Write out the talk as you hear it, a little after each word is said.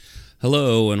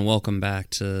Hello and welcome back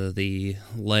to the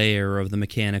lair of the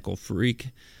mechanical freak.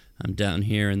 I'm down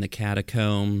here in the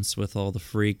catacombs with all the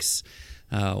freaks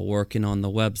working on the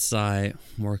website,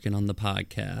 working on the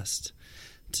podcast.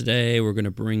 Today we're going to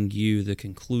bring you the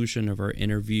conclusion of our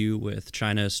interview with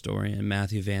China historian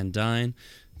Matthew Van Dyne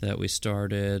that we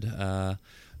started a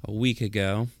week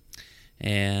ago.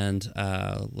 And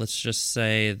let's just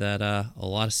say that a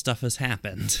lot of stuff has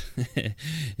happened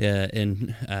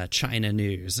in China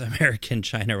news,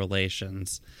 American-China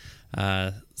relations,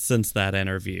 since that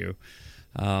interview.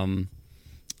 On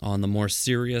the more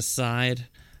serious side,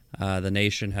 The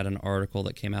Nation had an article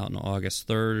that came out on August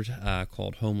 3rd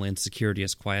called Homeland Security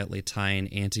is Quietly Tying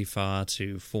Antifa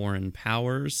to Foreign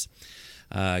Powers.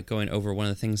 Going over one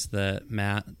of the things that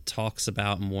Matt talks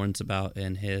about and warns about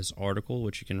in his article,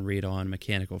 which you can read on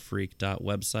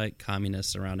mechanicalfreak.website,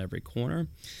 Communists Around Every Corner.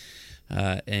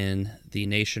 In the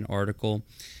Nation article,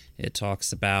 it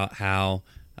talks about how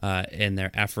in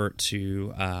their effort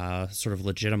to sort of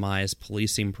legitimize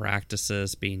policing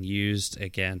practices being used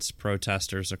against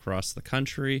protesters across the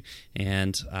country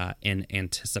and in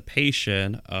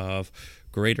anticipation of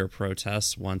greater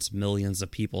protests once millions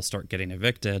of people start getting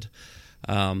evicted,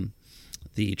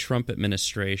 the Trump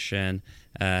administration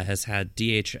has had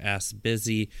DHS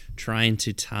busy trying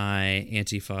to tie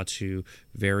Antifa to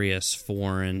various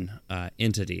foreign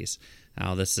entities.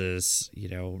 Now, this is,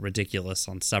 ridiculous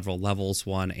on several levels.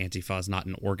 One, Antifa is not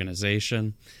an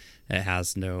organization. It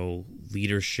has no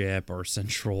leadership or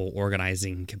central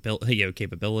organizing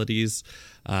capabilities.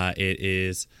 It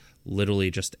is literally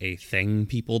just a thing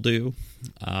people do.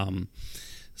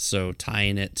 So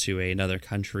tying it to another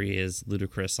country is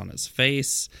ludicrous on its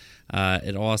face.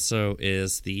 It also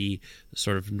is the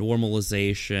sort of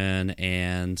normalization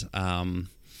and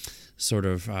sort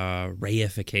of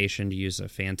reification, to use a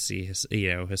fancy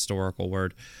historical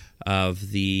word, of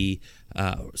the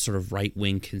sort of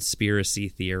right-wing conspiracy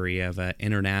theory of an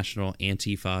international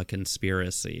Antifa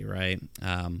conspiracy, right?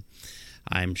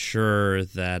 I'm sure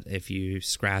that if you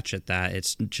scratch at that,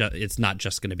 it's not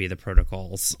just going to be the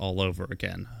protocols all over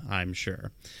again, I'm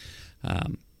sure.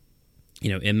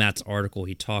 In Matt's article,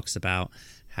 he talks about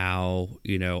how,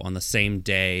 on the same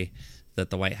day that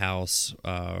the White House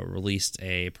released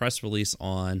a press release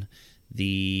on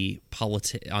the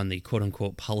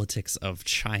quote-unquote politics of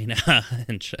China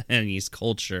and Chinese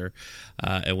culture,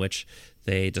 in which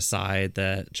they decide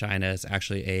that China is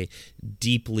actually a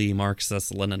deeply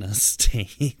Marxist-Leninist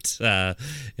state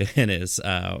and is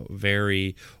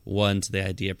very one to the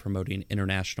idea of promoting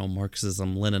international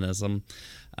Marxism-Leninism.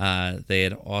 They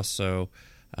had also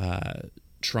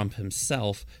Trump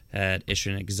himself had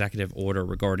issued an executive order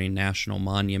regarding national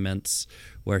monuments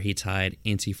where he tied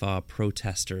Antifa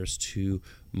protesters to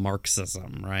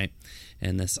Marxism, right?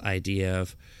 And this idea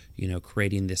of,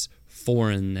 creating this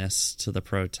foreignness to the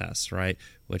protests, right?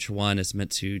 Which one is meant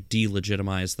to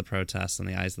delegitimize the protests in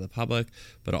the eyes of the public,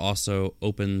 but also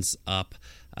opens up,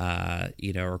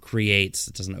 or creates,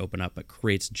 it doesn't open up, but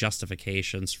creates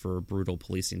justifications for brutal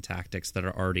policing tactics that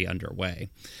are already underway.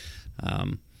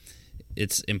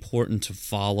 It's important to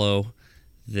follow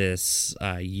this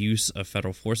use of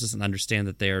federal forces and understand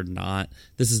that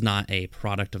this is not a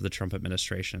product of the Trump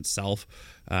administration itself.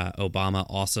 Obama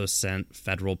also sent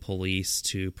federal police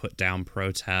to put down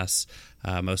protests,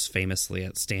 most famously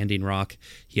at Standing Rock.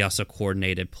 He also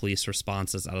coordinated police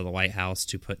responses out of the White House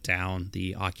to put down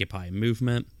the Occupy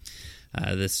movement.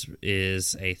 This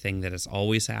is a thing that has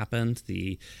always happened.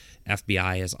 The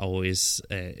FBI has always,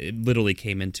 it literally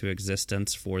came into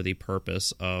existence for the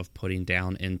purpose of putting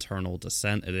down internal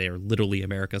dissent. They are literally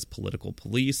America's political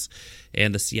police,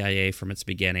 and the CIA from its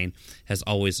beginning has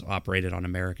always operated on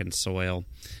American soil,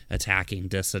 attacking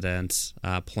dissidents,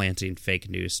 planting fake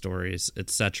news stories,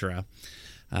 etc.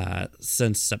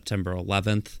 Since September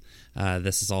 11th,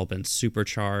 this has all been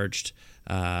supercharged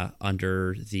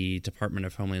under the Department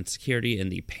of Homeland Security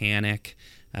and the panic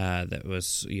that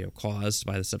was caused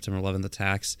by the September 11th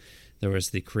attacks. There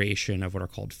was the creation of what are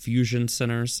called fusion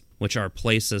centers, which are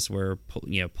places where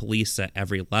police at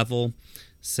every level,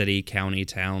 city, county,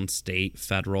 town, state,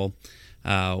 federal,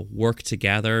 work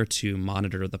together to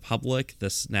monitor the public.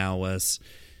 This now was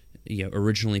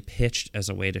originally pitched as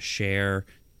a way to share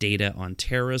data on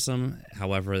terrorism.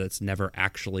 However, that's never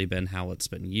actually been how it's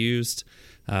been used.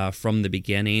 From the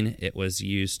beginning, it was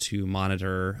used to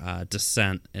monitor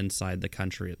dissent inside the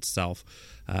country itself,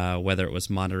 whether it was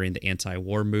monitoring the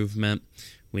anti-war movement.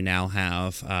 We now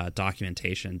have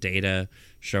documentation data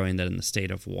showing that in the state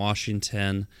of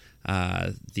Washington,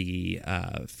 the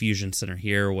Fusion Center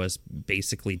here was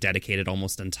basically dedicated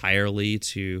almost entirely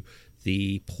to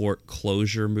the port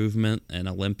closure movement in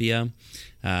Olympia,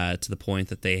 to the point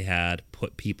that they had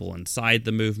put people inside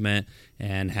the movement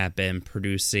and have been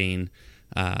producing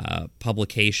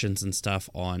publications and stuff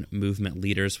on movement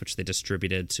leaders, which they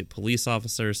distributed to police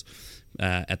officers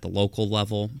at the local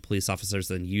level. Police officers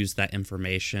then used that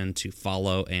information to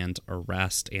follow and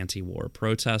arrest anti-war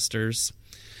protesters.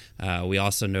 We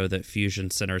also know that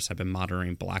fusion centers have been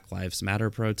monitoring Black Lives Matter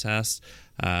protests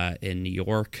in New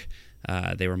York.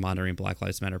 They were monitoring Black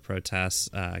Lives Matter protests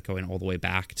going all the way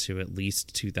back to at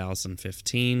least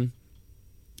 2015.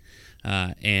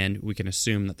 And we can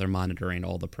assume that they're monitoring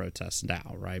all the protests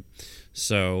now, right?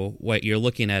 So what you're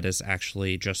looking at is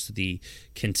actually just the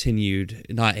continued,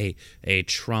 not a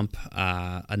Trump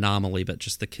anomaly, but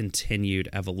just the continued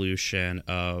evolution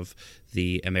of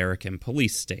the American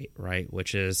police state, right?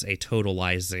 Which is a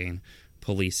totalizing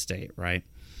police state, right?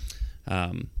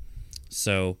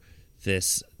 So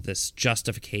this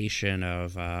justification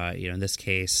of, in this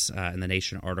case, in the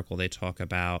Nation article, they talk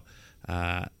about,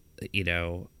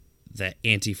 the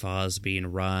Antifa is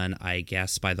being run, I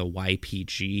guess, by the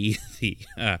YPG, the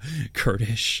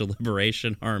Kurdish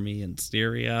Liberation Army in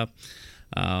Syria.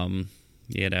 They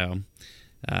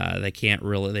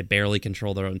barely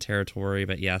control their own territory,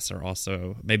 but yes, are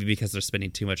also, maybe because they're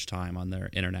spending too much time on their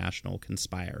international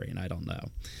conspiring, I don't know.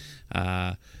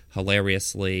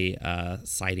 Hilariously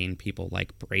citing people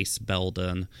like Brace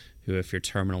Belden, who, if you're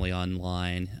terminally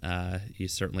online, you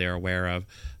certainly are aware of,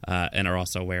 and are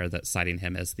also aware that citing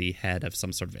him as the head of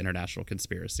some sort of international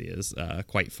conspiracy is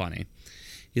quite funny.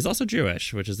 He's also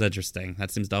Jewish, which is interesting.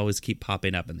 That seems to always keep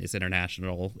popping up in these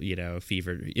international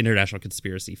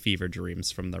conspiracy fever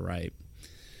dreams from the right.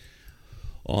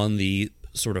 On the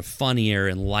sort of funnier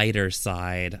and lighter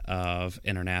side of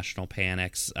international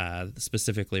panics,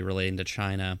 specifically relating to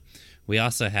China, we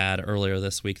also had earlier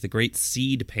this week the Great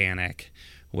Seed Panic,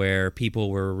 where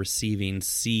people were receiving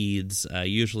seeds,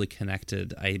 usually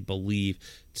connected, I believe,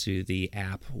 to the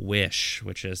app Wish,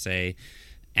 which is a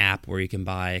app where you can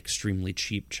buy extremely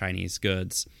cheap Chinese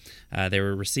goods. They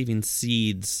were receiving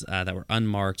seeds that were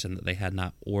unmarked and that they had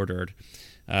not ordered,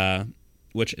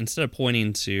 which, instead of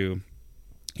pointing to,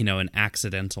 an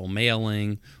accidental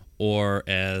mailing, or,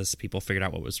 as people figured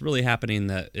out what was really happening,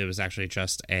 that it was actually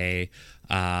just a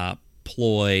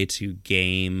ploy to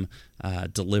game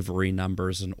delivery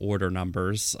numbers and order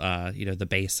numbers, the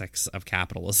basics of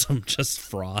capitalism, just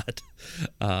fraud.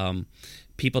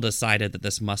 People decided that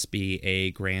this must be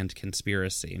a grand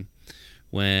conspiracy.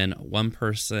 When one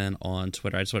person on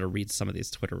Twitter, I just want to read some of these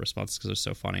Twitter responses because they're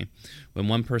so funny. When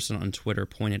one person on Twitter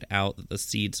pointed out that the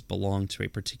seeds belong to a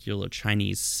particular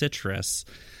Chinese citrus,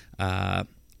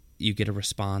 you get a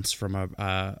response from one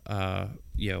of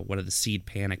the seed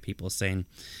panic people saying,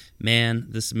 "Man,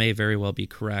 this may very well be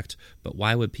correct, but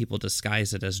why would people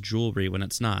disguise it as jewelry when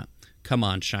it's not? Come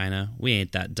on, China, we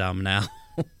ain't that dumb now."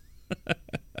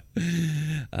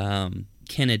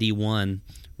 Kennedy1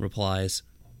 replies,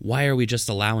 "Why are we just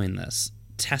allowing this?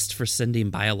 Test for sending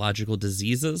biological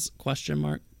diseases? ?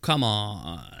 Come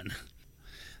on."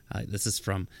 This is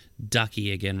from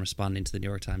Ducky, again, responding to the New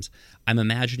York Times. "I'm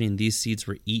imagining these seeds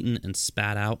were eaten and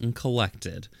spat out and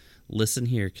collected. Listen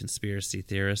here, conspiracy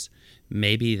theorists.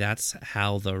 Maybe that's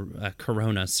how the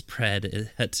corona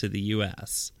spread to the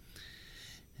U.S.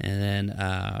 And then,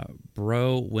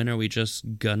 bro, when are we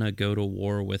just gonna go to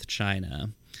war with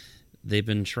China? They've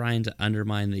been trying to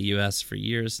undermine the U.S. for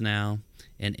years now,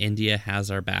 and India has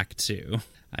our back too."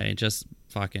 I mean, just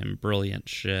fucking brilliant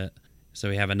shit. So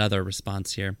we have another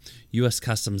response here. "U.S.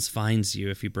 Customs fines you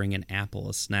if you bring an apple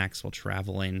as snacks while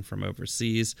traveling from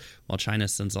overseas, while China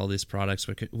sends all these products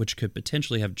which could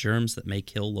potentially have germs that may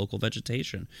kill local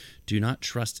vegetation. Do not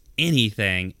trust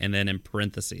anything," and then in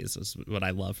parentheses is what I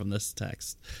love from this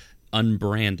text,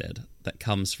 "unbranded, that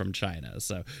comes from China."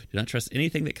 So do not trust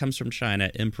anything that comes from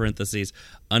China, in parentheses,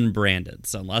 unbranded.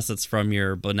 So unless it's from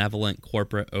your benevolent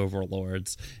corporate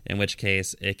overlords, in which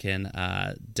case it can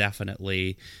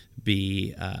definitely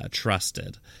be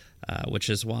trusted, which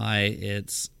is why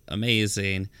it's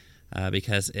amazing,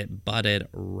 because it butted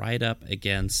right up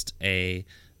against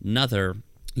another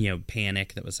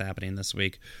panic that was happening this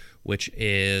week, which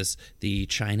is the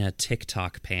China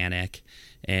TikTok panic.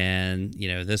 And,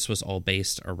 this was all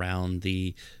based around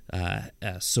the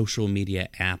social media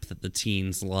app that the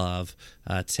teens love,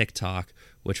 TikTok,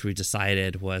 which we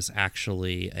decided was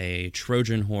actually a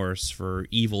Trojan horse for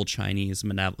evil Chinese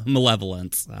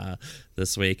malevolence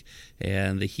this week.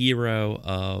 And the hero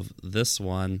of this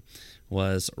one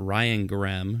was Ryan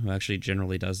Grimm, who actually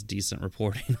generally does decent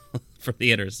reporting for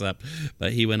The Intercept,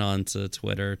 but he went on to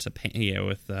Twitter to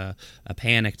with a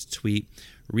panicked tweet.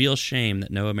 Real shame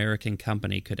that no American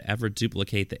company could ever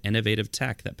duplicate the innovative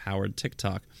tech that powered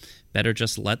TikTok. Better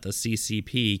just let the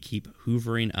CCP keep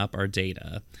hoovering up our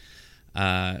data.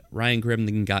 Ryan Grim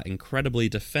then got incredibly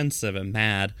defensive and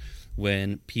mad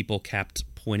when people kept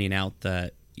pointing out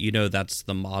that, that's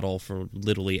the model for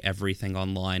literally everything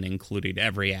online, including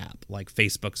every app. Like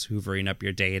Facebook's hoovering up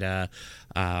your data,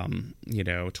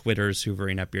 Twitter's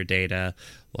hoovering up your data.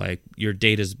 Like your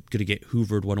data's going to get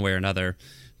hoovered one way or another.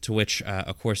 To which,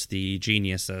 of course, the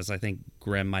geniuses, I think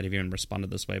Grimm might have even responded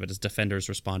this way, but his defenders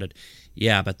responded,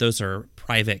 yeah, but those are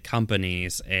private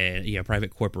companies and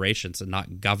private corporations and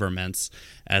not governments,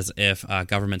 as if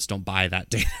governments don't buy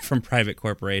that data from private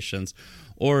corporations,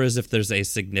 or as if there's a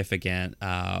significant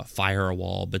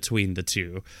firewall between the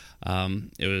two.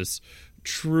 It was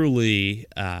truly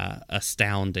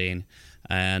astounding.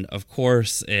 And of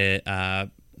course, it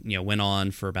went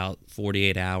on for about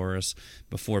 48 hours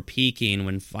before peaking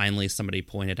when finally somebody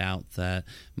pointed out that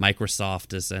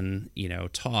Microsoft is in,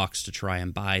 talks to try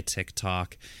and buy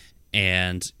TikTok.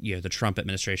 And, the Trump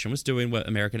administration was doing what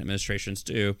American administrations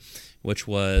do, which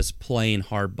was playing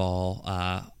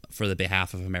hardball for the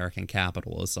behalf of American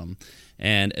capitalism,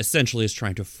 and essentially is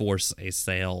trying to force a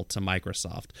sale to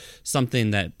Microsoft,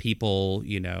 something that people,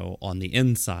 on the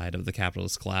inside of the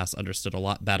capitalist class understood a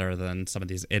lot better than some of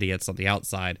these idiots on the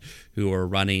outside who are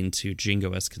running to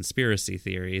jingoist conspiracy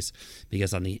theories,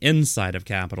 because on the inside of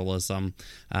capitalism,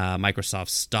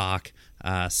 Microsoft's stock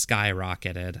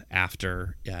skyrocketed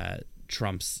after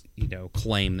Trump's,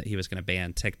 claim that he was going to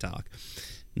ban TikTok.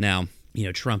 Now,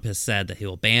 Trump has said that he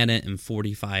will ban it in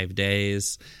 45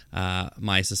 days.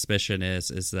 My suspicion is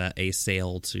that a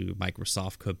sale to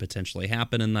Microsoft could potentially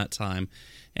happen in that time.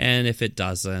 And if it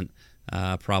doesn't,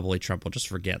 probably Trump will just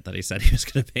forget that he said he was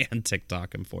going to ban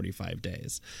TikTok in 45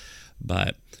 days.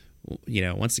 But,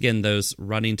 once again, those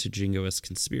running to jingoist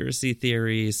conspiracy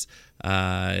theories,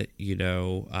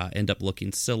 end up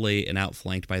looking silly and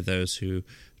outflanked by those who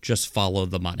just follow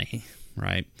the money,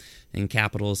 right? In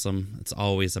capitalism, it's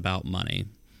always about money.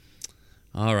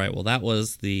 All right, well, that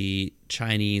was the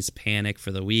Chinese panic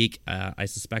for the week. I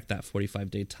suspect that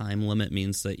 45-day time limit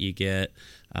means that you get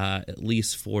at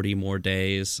least 40 more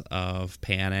days of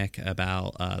panic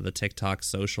about the TikTok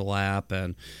social app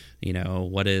and,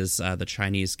 what is the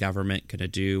Chinese government going to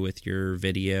do with your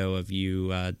video of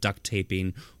you duct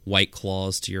taping White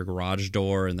Claws to your garage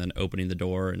door and then opening the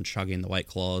door and chugging the White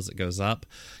Claw as it goes up.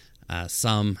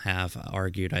 Some have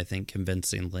argued, I think,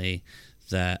 convincingly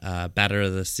that better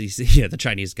the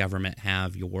Chinese government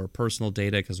have your personal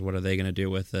data, because what are they going to do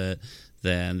with it,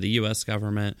 than the U.S.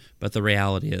 government. But the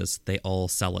reality is they all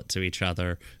sell it to each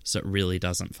other, so it really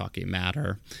doesn't fucking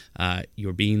matter.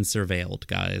 You're being surveilled,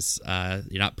 guys.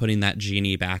 You're not putting that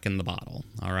genie back in the bottle,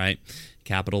 all right?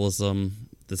 Capitalism,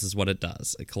 this is what it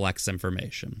does. It collects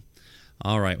information.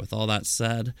 All right, with all that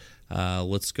said,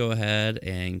 let's go ahead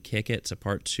and kick it to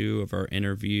part 2 of our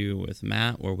interview with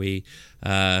Matt, where we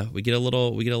get a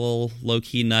little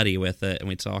low-key nutty with it, and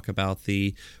we talk about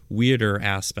the weirder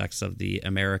aspects of the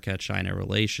America-China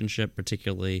relationship,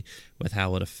 particularly with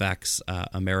how it affects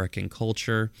American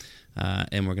culture.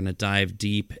 And we're going to dive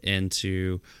deep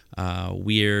into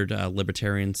weird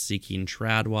libertarian-seeking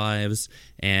trad wives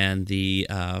and the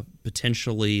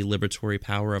potentially liberatory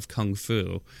power of Kung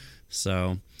Fu.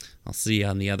 So I'll see you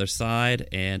on the other side,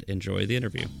 and enjoy the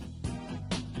interview.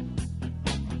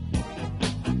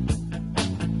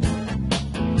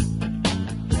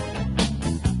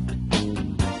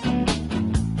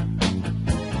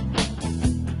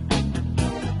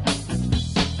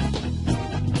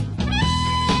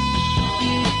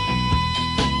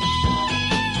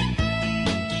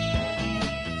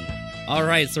 All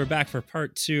right, so we're back for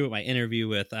part 2 of my interview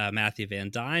with Matthew Van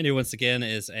Dyne, who once again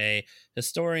is a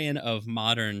historian of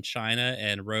modern China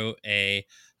and wrote a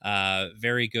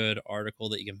very good article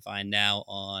that you can find now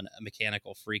on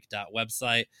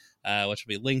mechanicalfreak.website, which will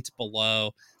be linked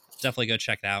below. Definitely go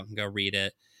check it out and go read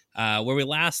it. Where we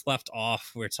last left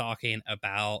off, we're talking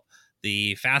about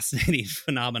the fascinating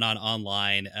phenomenon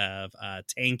online of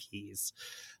tankies.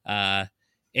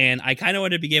 And I kind of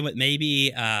want to begin with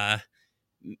maybe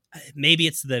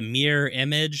it's the mirror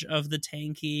image of the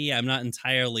tanky. I'm not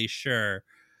entirely sure,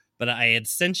 but I had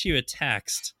sent you a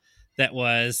text that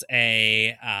was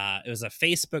a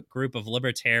Facebook group of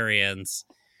libertarians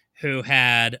who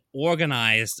had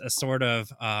organized a sort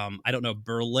of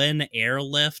Berlin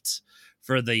airlift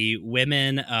for the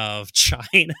women of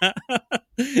China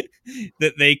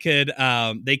that they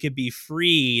could be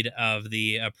freed of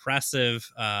the oppressive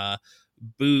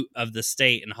boot of the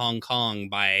state in Hong Kong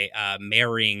by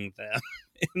marrying them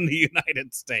in the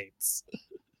United States.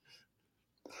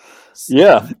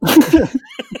 Yeah.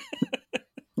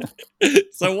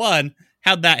 So one,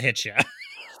 how'd that hit you?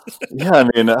 Yeah, I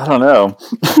mean, I don't know.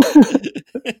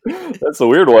 That's a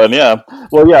weird one. Yeah.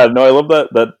 Well, yeah. No, I love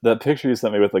that picture you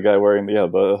sent me with the guy wearing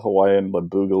the Hawaiian, the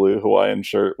Boogaloo Hawaiian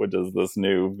shirt, which is this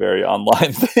new very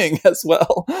online thing as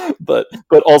well, but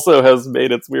also has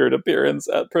made its weird appearance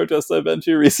at protests I've been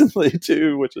to recently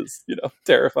too, which is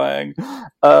terrifying.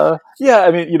 Yeah,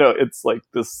 I mean, it's like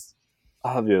this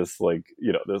obvious, like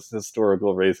this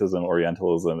historical racism,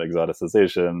 Orientalism,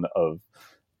 exoticization of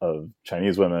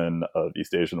Chinese women, of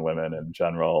East Asian women in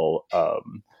general,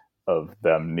 of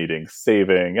them needing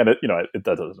saving, and that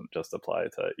doesn't just apply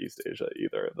to East Asia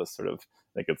either. This sort of,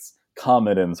 I think it's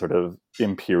common in sort of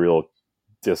imperial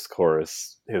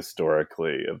discourse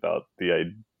historically about the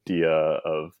idea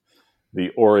of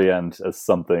the Orient as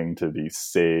something to be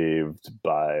saved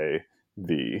by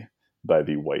the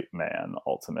white man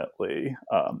ultimately,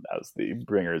 as the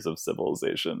bringers of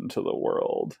civilization to the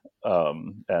world,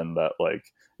 and that, like,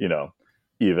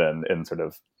 even in sort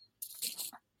of,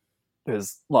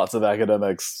 there's lots of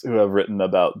academics who have written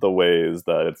about the ways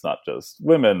that it's not just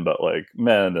women, but like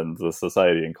men and the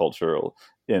society and culture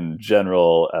in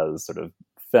general as sort of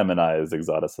feminized,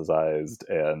 exoticized,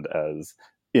 and as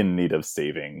in need of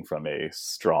saving from a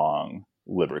strong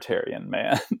libertarian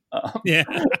man. Yeah.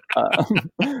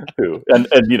 Who, and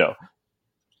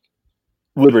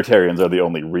libertarians are the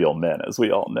only real men, as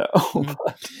we all know.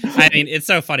 I mean, it's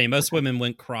so funny. Most women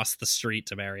wouldn't cross the street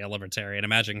to marry a libertarian.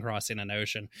 Imagine crossing an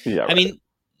ocean. Yeah, right. I mean,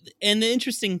 and the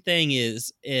interesting thing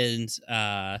is, this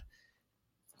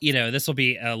will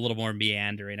be a little more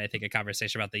meandering, I think, a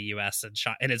conversation about the U.S. and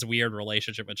China and its weird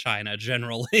relationship with China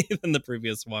generally than the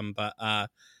previous one. But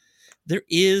there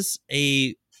is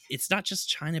it's not just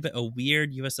China, but a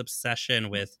weird U.S. obsession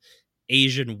with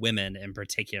Asian women in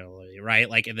particularly, right?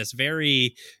 Like in this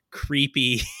very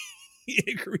creepy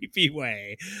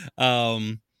way.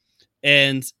 And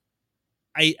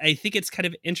I think it's kind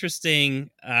of interesting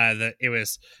that it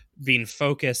was being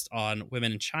focused on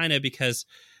women in China, because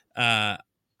I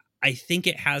think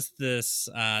it has this,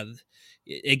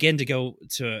 again, to go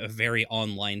to a very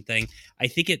online thing, I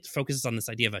think it focuses on this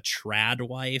idea of a trad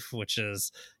wife, which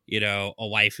is, a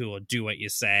wife who will do what you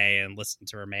say and listen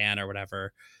to her man or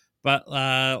whatever. But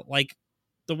like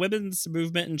the women's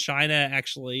movement in China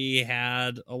actually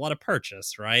had a lot of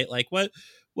purchase, right? Like what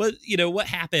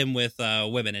happened with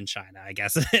women in China, I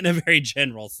guess, in a very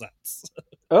general sense.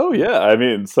 Oh yeah, I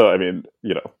mean,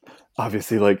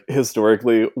 obviously, like,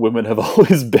 historically, women have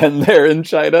always been there in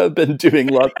China, been doing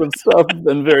lots of stuff,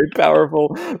 been very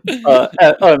powerful,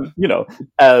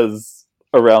 as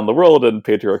around the world in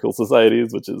patriarchal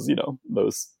societies, which is,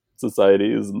 most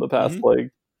societies in the past, like,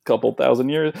 couple thousand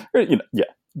years, or, yeah,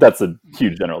 that's a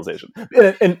huge generalization.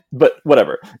 But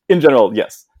whatever. In general,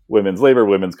 yes, women's labor,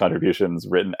 women's contributions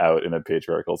written out in a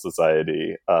patriarchal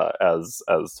society, as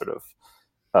sort of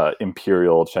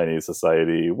imperial Chinese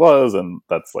society was, and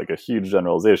that's like a huge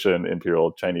generalization.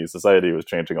 Imperial Chinese society was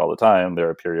changing all the time. There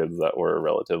are periods that were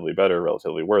relatively better,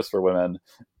 relatively worse for women.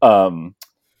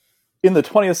 In the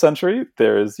 20th century,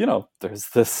 there's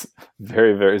this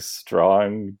very, very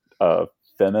strong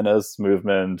feminist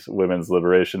movement, women's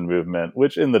liberation movement,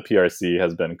 which in the PRC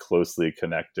has been closely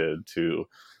connected to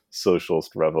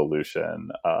socialist revolution.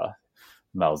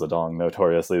 Mao Zedong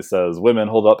notoriously says, "Women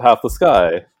hold up half the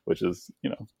sky," which is,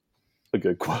 a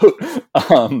good quote.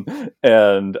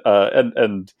 And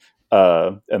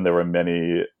there were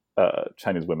many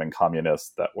Chinese women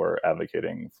communists that were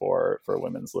advocating for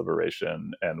women's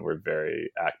liberation and were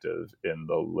very active in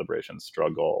the liberation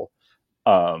struggle.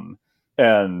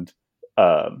 And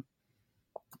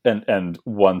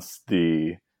once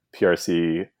the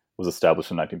PRC was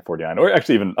established in 1949, or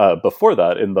actually even before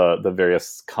that, in the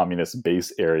various communist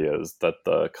base areas that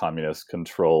the communists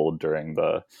controlled during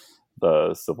the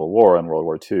Civil War and World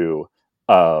War II,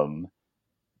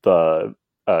 the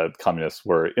communists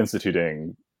were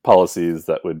instituting policies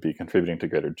that would be contributing to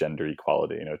greater gender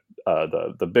equality.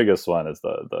 The biggest one is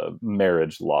the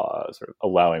marriage law, sort of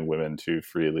allowing women to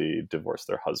freely divorce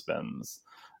their husbands,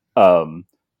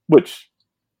 which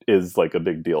is like a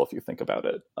big deal if you think about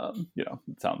it.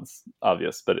 It sounds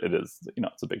obvious, but it is,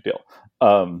 it's a big deal.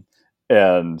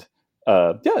 And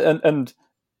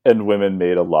women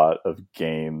made a lot of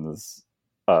gains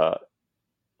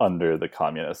under the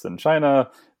communists in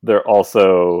China. They're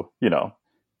also,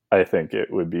 I think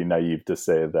it would be naive to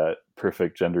say that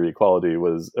perfect gender equality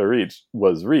was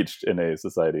reached in a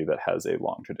society that has a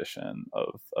long tradition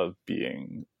of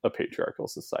being a patriarchal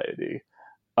society.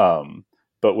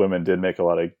 but women did make a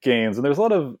lot of gains. And there's a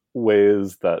lot of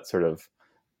ways that sort of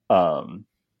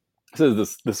so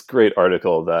this great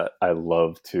article that I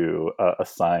love to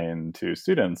assign to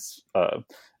students,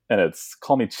 and it's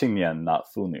 "Call me Qingyan, not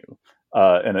Funu,"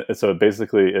 so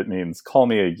basically it means "Call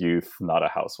me a youth, not a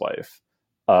housewife,"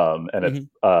 and it's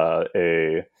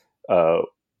a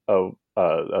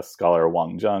scholar,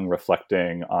 Wang Zheng,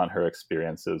 reflecting on her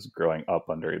experiences growing up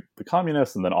under the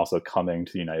communists, and then also coming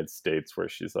to the United States, where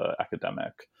she's an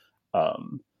academic.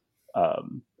 Yeah,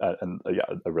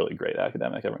 a really great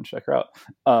academic. Everyone check her out.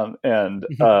 And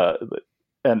her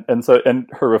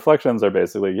reflections are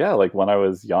basically, yeah, like when I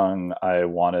was young, I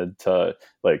wanted to,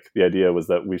 like, the idea was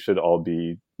that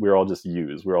we're all just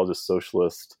youths. We're all just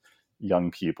socialist young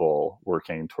people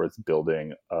working towards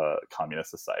building a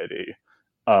communist society.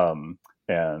 And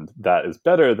that is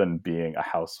better than being a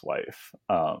housewife,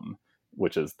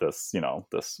 which is this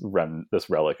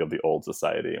relic of the old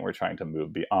society. And we're trying to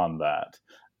move beyond that.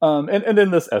 And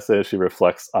in this essay, she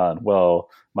reflects on,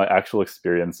 well, my actual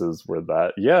experiences were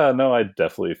that, yeah, no, I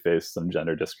definitely faced some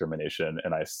gender discrimination,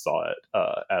 and I saw it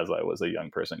as I was a young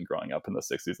person growing up in the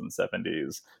 60s and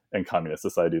 70s, and communist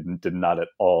society did not at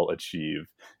all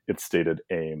achieve its stated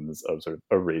aims of sort of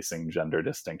erasing gender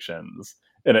distinctions.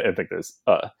 And I think there's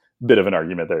a bit of an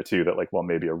argument there, too, that, like, well,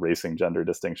 maybe erasing gender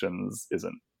distinctions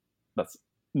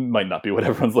might not be what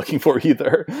everyone's looking for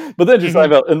either. But then she's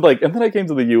talking about, and then I came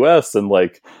to the US, and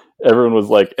like everyone was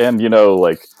like, and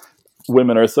like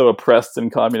women are so oppressed in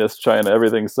communist China,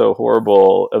 everything's so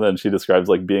horrible. And then she describes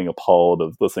like being appalled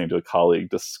of listening to a colleague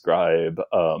describe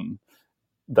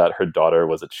that her daughter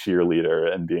was a cheerleader,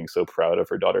 and being so proud of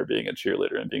her daughter being a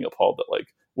cheerleader, and being appalled that,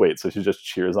 like, wait, so she just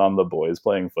cheers on the boys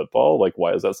playing football? Like,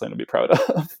 why is that something to be proud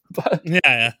of? But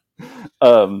that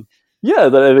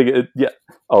I think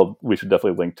we should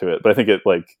definitely link to it. But I think it,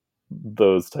 like,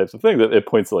 those types of things, it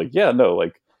points to, like, yeah, no,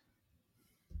 like,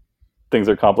 things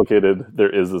are complicated. There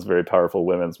is this very powerful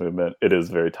women's movement. It is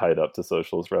very tied up to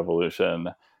socialist revolution.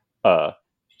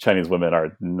 Chinese women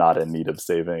are not in need of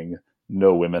saving.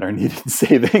 No women are needing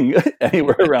saving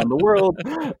anywhere around the world.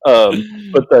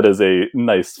 But that is a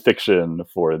nice fiction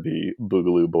for the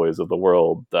Boogaloo boys of the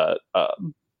world that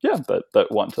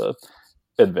want to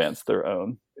advance their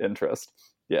own interest.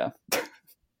 Yeah.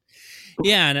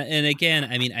 Yeah, and again,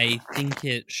 I mean, I think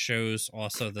it shows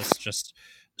also this just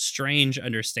strange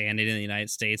understanding in the United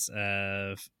States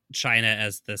of China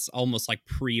as this almost like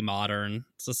pre-modern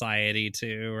society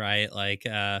too, right? Like,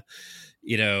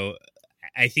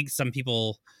 I think some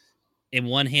people, in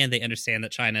one hand, they understand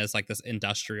that China is like this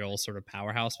industrial sort of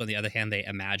powerhouse, but on the other hand, they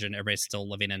imagine everybody's still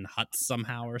living in huts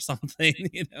somehow or something,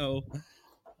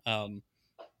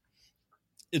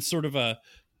 It's sort of a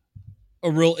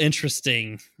real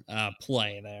interesting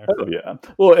play there. Oh, yeah.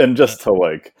 Well, and just to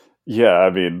like, yeah, I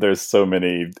mean, there's so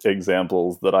many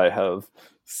examples that I have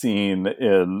seen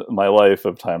in my life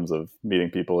of times of meeting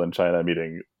people in China,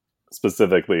 meeting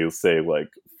specifically, say, like,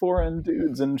 foreign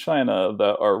dudes in China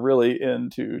that are really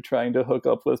into trying to hook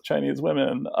up with Chinese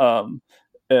women.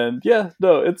 And yeah,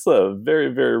 no, it's a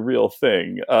very, very real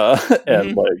thing.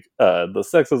 And like the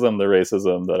sexism, the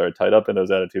racism that are tied up in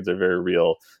those attitudes are very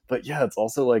real. But yeah, it's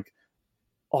also like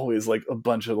always like a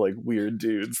bunch of like weird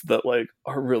dudes that like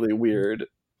are really weird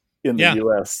in the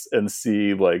US and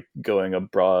see like going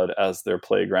abroad as their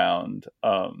playground.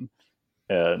 And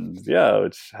yeah,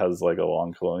 which has like a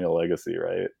long colonial legacy,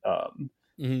 right?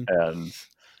 And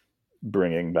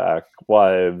bringing back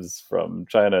wives from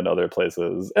China and other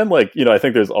places. And like, I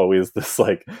think there's always this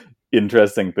like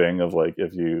interesting thing of like,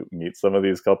 if you meet some of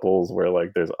these couples where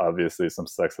like there's obviously some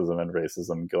sexism and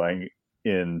racism going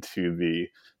into the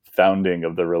founding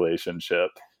of the relationship,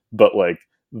 but like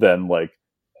then like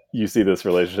you see this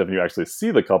relationship and you actually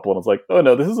see the couple and it's like, oh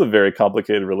no, this is a very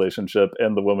complicated relationship,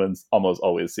 and the woman almost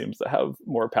always seems to have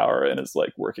more power and is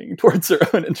like working towards her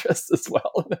own interests as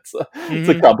well. And it's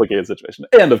a complicated situation.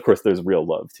 And of course there's real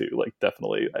love too, like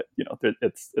definitely,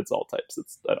 it's all types.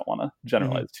 I don't want to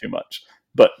generalize too much,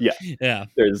 but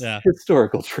there's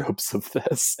historical tropes of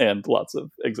this and lots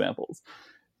of examples.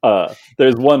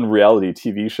 There's one reality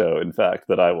TV show, in fact,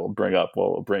 that I will bring up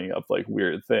while bringing up like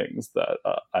weird things that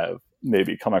I've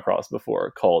maybe come across before,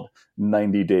 called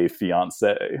 90 Day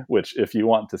Fiancé, which, if you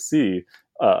want to see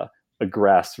a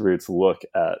grassroots look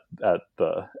at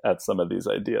some of these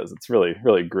ideas, it's really,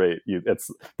 really great. It's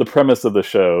the premise of the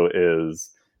show is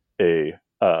a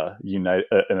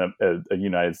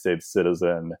United States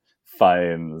citizen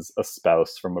finds a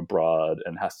spouse from abroad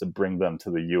and has to bring them to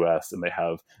the US, and they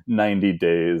have 90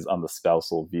 days on the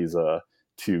spousal visa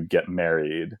to get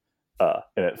married.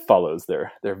 and it follows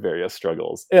their various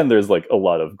struggles. And there's like a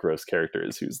lot of gross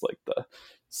characters who's like the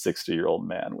 60-year-old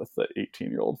man with the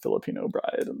 18-year-old Filipino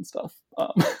bride and stuff.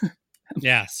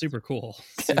 Yeah, super cool.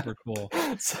 Super cool.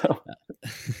 So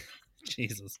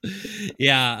Jesus.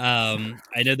 Yeah,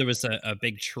 I know there was a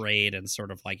big trade in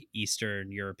sort of like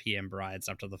Eastern European brides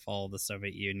after the fall of the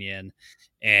Soviet Union.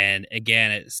 And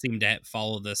again, it seemed to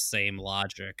follow the same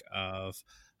logic of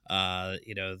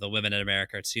the women in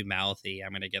America are too mouthy.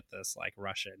 I'm gonna get this like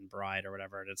Russian bride or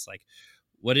whatever. And it's like,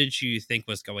 what did you think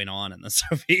was going on in the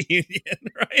Soviet Union,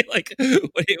 right? Like,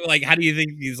 how do you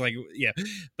think he's like, yeah?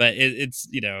 But it's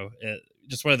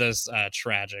just one of those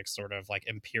tragic sort of like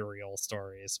imperial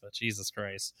stories. But Jesus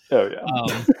Christ, oh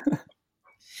yeah.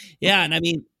 Yeah, and I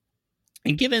mean,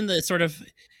 and given the sort of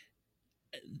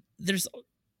there's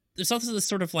also this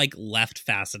sort of like left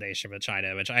fascination with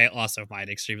China, which I also find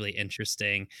extremely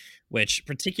interesting, which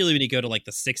particularly when you go to like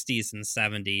the 60s and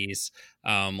 70s,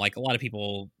 like a lot of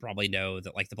people probably know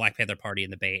that like the Black Panther Party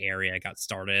in the Bay Area got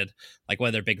started. Like one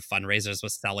of their big fundraisers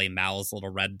was selling Mao's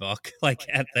little red book, like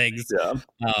at things. Yeah.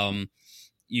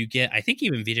 You get, I think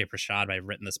even Vijay Prashad might have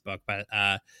written this book, but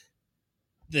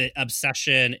the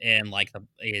obsession in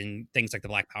things like the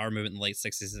Black Power movement in the late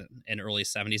 60s and early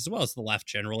 70s, as well as the left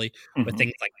generally, with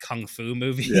things like kung fu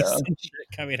movies and shit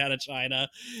coming out of China.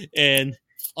 And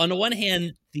on the one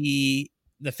hand, the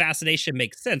fascination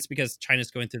makes sense because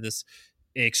China's going through this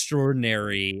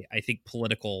extraordinary, I think,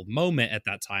 political moment at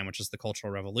that time, which is the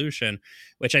Cultural Revolution,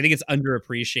 which I think is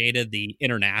underappreciated, the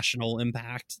international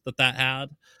impact that had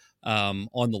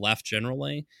on the left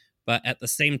generally. But at the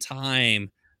same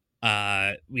time,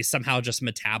 we somehow just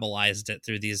metabolized it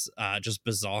through these just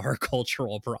bizarre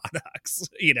cultural products,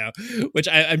 which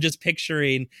I'm just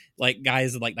picturing like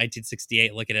guys in like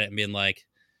 1968 looking at it and being like,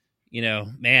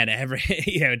 man,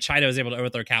 China was able to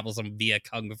overthrow capitalism via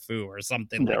kung fu or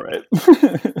something like right.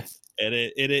 that. And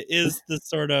it is this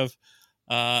sort of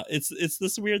it's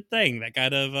this weird thing that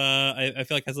kind of I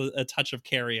feel like has a touch of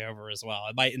carryover as well.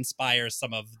 It might inspire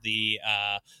some of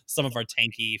our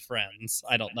tanky friends.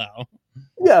 I don't know.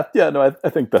 Yeah, no, I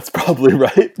think that's probably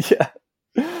right. Yeah,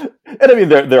 and I mean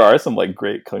there are some like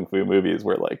great kung fu movies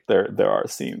where like there are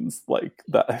scenes like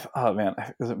that. Oh man,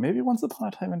 is it maybe Once Upon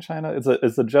a Time in China?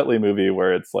 It's a Jet Li movie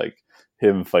where it's like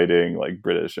him fighting like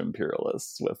British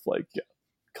imperialists with like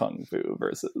kung fu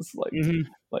versus like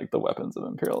like the weapons of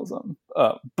imperialism.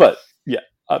 But yeah,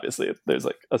 obviously there's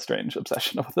like a strange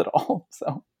obsession with it all.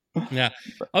 So. Yeah.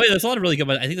 Oh, yeah. There's a lot of really good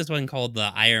ones. I think there's one called the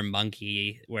Iron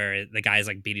Monkey where the guy's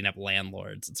like beating up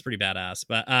landlords. It's pretty badass.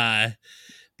 But I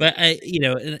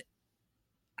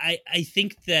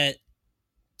think that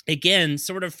again,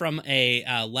 sort of from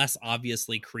a less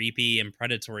obviously creepy and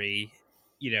predatory,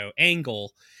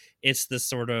 angle, it's this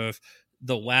sort of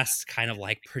the West kind of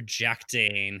like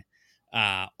projecting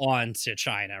onto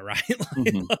China, right?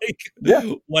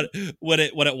 What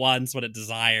it wants, what it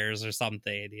desires, or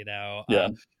something,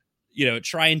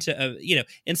 trying to,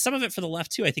 and some of it for the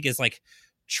left too, I think is like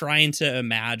trying to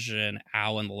imagine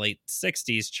how in the late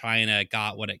 60s China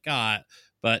got what it got,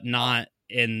 but not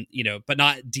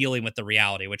dealing with the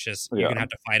reality, which is you're gonna have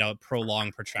to fight a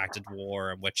prolonged, protracted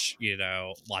war in which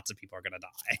lots of people are gonna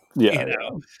die.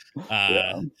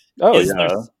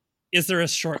 Is there a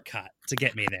shortcut to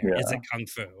get me there? Is it kung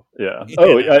fu? Yeah.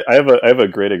 I have a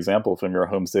great example from your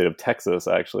home state of Texas,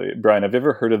 actually. Brian, have you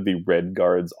ever heard of the Red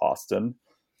Guards Austin?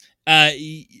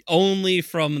 Only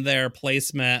from their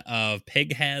placement of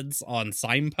pig heads on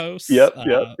signposts. Yep.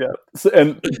 So,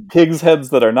 and pigs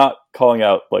heads that are not calling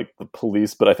out like the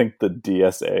police, but I think the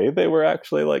DSA they were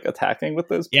actually like attacking with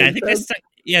those. Yeah, I think heads.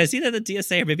 It's either the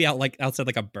DSA or maybe outside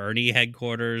like a Bernie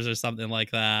headquarters or something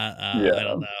like that. I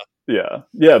don't know.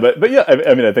 Yeah, but yeah,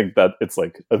 I mean, I think that it's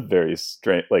like a very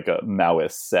strange, like a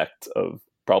Maoist sect of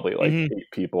probably like 8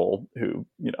 people who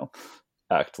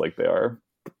act like they are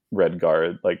Red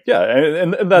Guard, like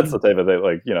and that's the type of thing.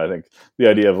 Like I think the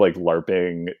idea of like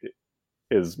LARPing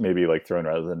is maybe like thrown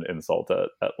as an insult at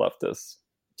leftists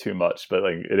too much, but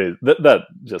like it is that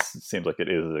just seems like it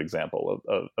is an example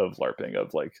of LARPing,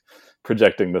 of like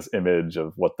projecting this image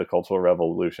of what the Cultural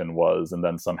Revolution was, and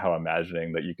then somehow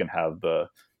imagining that you can have the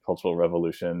Cultural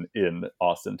Revolution in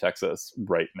Austin, Texas,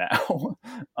 right now.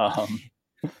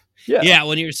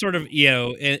 When you're sort of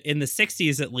in the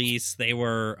 60s at least, they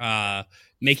were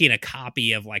making a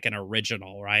copy of like an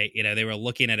original, right? They were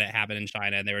looking at it happen in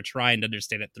China and they were trying to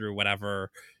understand it through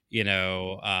whatever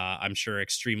I'm sure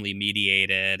extremely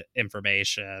mediated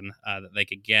information that they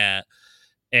could get.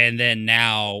 And then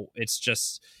now it's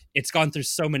just it's gone through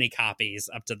so many copies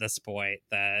up to this point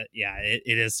that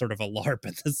it is sort of a LARP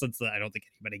in the sense that I don't think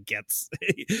anybody gets.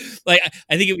 Like,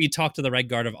 I think if you talk to the Red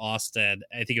Guard of Austin,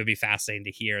 I think it would be fascinating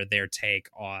to hear their take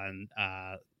on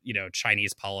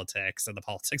Chinese politics and the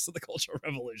politics of the Cultural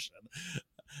Revolution.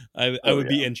 I would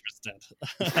be interested.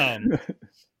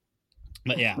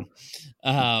 But yeah.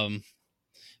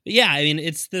 Yeah, I mean,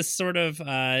 it's this sort of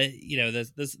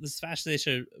this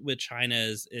fascination with China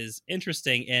is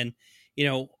interesting, and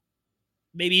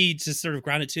maybe to sort of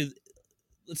ground it to,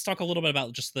 let's talk a little bit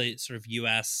about just the sort of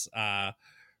U.S.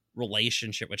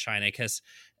 Relationship with China, because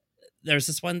there was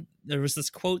this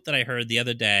quote that I heard the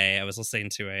other day. I was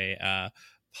listening to a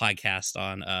podcast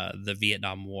on the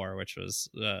Vietnam War, which was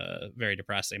very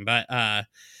depressing, but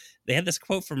they had this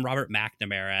quote from Robert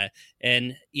McNamara,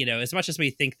 and as much as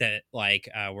we think that like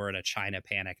we're in a China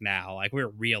panic now, like we're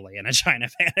really in a China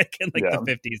panic in like the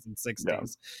 50s and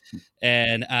 60s.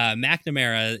 And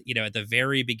McNamara, at the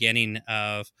very beginning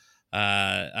of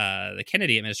the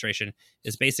Kennedy administration,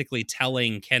 is basically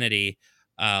telling Kennedy,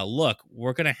 look,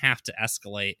 we're going to have to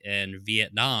escalate in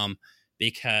Vietnam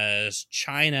because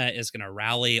China is going to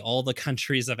rally all the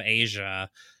countries of Asia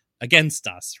against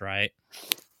us, right?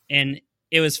 And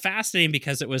it was fascinating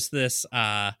because it was this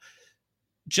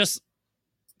just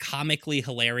comically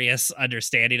hilarious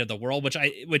understanding of the world, which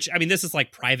I mean, this is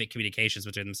like private communications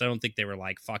between them, so I don't think they were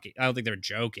like fucking. I don't think they're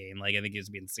joking. Like, I think he was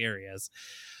being serious.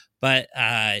 But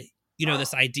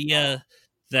this idea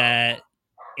that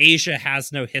Asia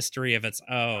has no history of its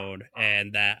own,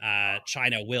 and that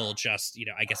China will just,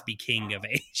 I guess, be king of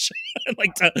Asia,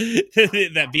 like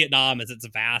that Vietnam is its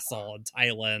vassal, and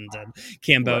Thailand and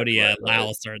Cambodia, and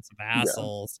Laos are its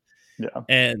vassals,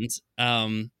 and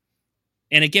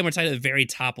again, we're talking at the very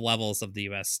top levels of the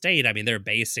U.S. state. I mean, they're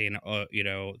basing, a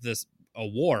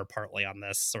war partly on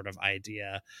this sort of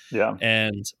idea,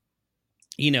 and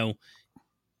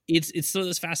It's sort of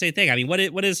this fascinating thing. I mean,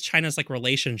 what is China's like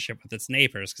relationship with its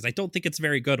neighbors? Because I don't think it's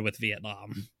very good with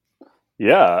Vietnam.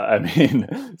 Yeah, I mean,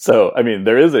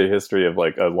 there is a history of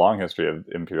like a long history of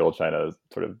Imperial China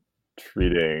sort of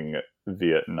treating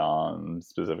Vietnam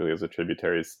specifically as a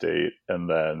tributary state, and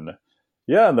then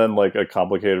like a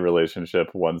complicated relationship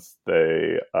once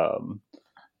they,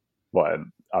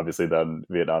 obviously then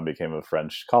Vietnam became a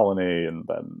French colony, and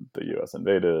then the U.S.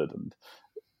 invaded, and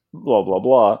blah blah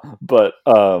blah. But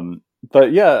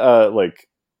like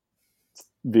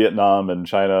Vietnam and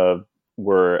China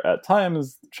were at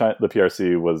times, the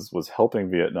PRC was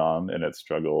helping Vietnam in its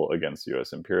struggle against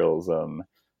U.S. imperialism,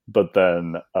 but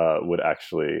then would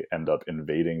actually end up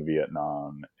invading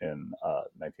Vietnam in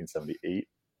 1978.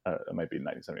 It might be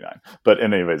 1979, but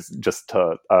anyways, just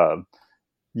to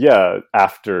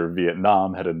after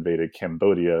Vietnam had invaded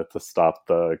Cambodia to stop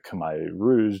the Khmer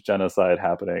Rouge genocide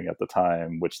happening at the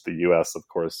time, which the U.S. of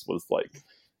course was like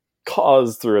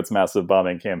caused through its massive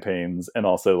bombing campaigns, and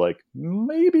also like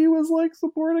maybe was like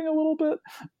supporting a little bit.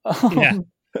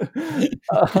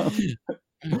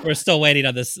 We're still waiting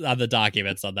on the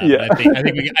documents on that. Yeah. But I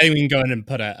think we can go in and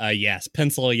put a yes,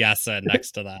 pencil yes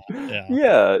next to that.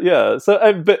 Yeah. So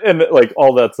and like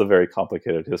all that's a very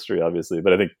complicated history, obviously.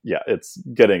 But I think it's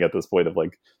getting at this point of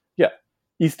like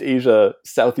East Asia,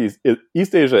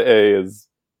 East Asia A is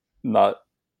not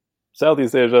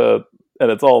Southeast Asia,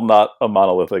 and it's all not a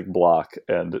monolithic block,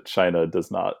 and China does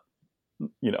not,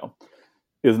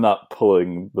 is not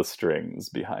pulling the strings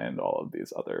behind all of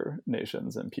these other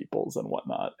nations and peoples and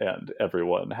whatnot. And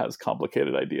everyone has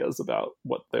complicated ideas about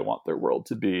what they want their world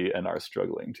to be and are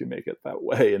struggling to make it that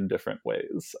way in different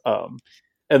ways.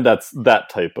 And that's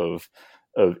that type of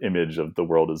image of the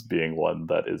world as being one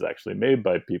that is actually made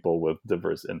by people with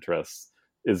diverse interests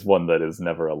is one that is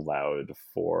never allowed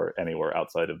for anywhere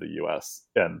outside of the US,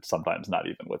 and sometimes not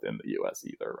even within the US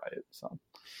either, right? So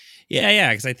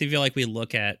yeah, because I feel like we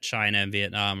look at China and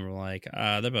Vietnam and we're like,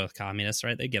 they're both communists,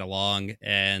 right? They get along.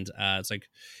 And it's like,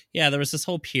 there was this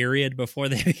whole period before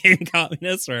they became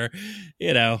communists where,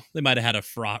 they might have had a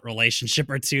fraught relationship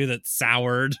or two that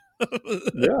soured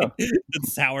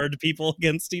people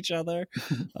against each other.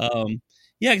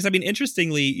 Because I mean,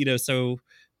 interestingly, so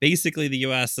basically the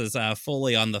US is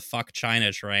fully on the fuck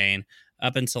China train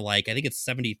up until like, I think it's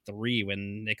 73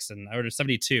 when Nixon, or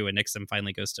 72 when Nixon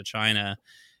finally goes to China.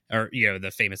 Or,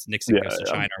 the famous Nixon goes to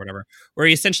China or whatever, where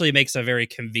he essentially makes a very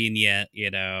convenient,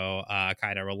 kind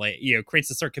of creates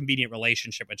a sort of convenient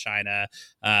relationship with China,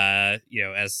 as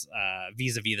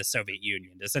vis-a-vis the Soviet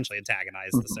Union, to essentially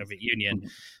antagonize the Soviet Union.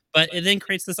 But it then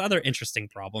creates this other interesting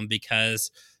problem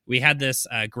because we had this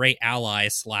great ally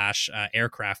 /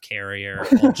 aircraft carrier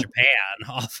called Japan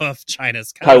off of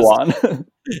China's coast. Taiwan.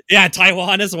 Yeah,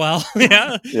 Taiwan as well.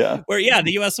 Yeah. Yeah. Where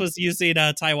the US was using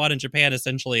Taiwan and Japan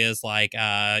essentially as like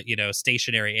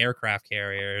stationary aircraft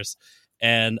carriers,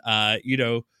 and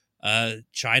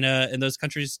China and those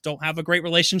countries don't have a great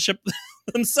relationship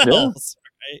themselves,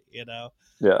 right?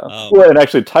 Yeah. Um, Well, and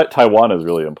actually, Taiwan is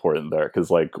really important there because,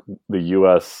 like, the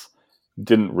U.S.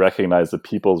 didn't recognize the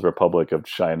People's Republic of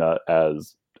China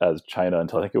as China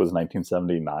until I think it was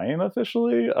 1979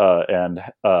 officially, and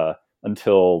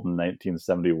until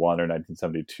 1971 or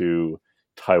 1972,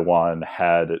 Taiwan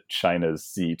had China's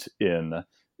seat in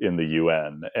the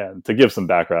UN. And to give some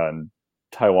background,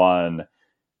 Taiwan,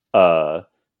 uh,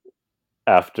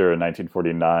 after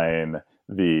 1949,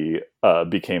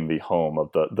 became the home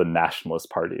of the Nationalist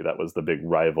Party. That was the big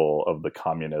rival of the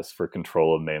communists for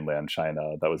control of mainland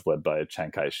China. That was led by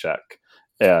Chiang Kai-shek.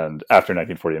 And after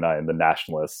 1949, the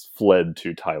nationalists fled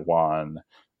to Taiwan,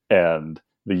 and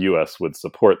the U.S. would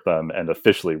support them and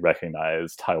officially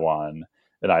recognize Taiwan,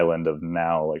 an island of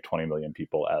now like 20 million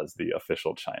people, as the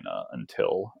official China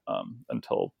until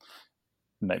the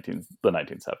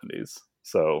 1970s.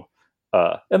 So,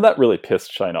 and that really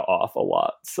pissed China off a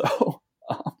lot. So,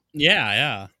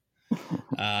 yeah.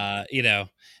 That,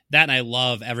 and I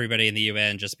love everybody in the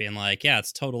UN just being like, yeah,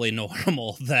 it's totally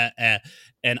normal that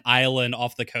an island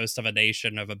off the coast of a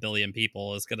nation of 1 billion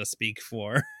people is going to speak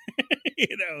for,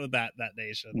 that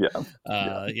nation.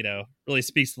 Really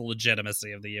speaks to the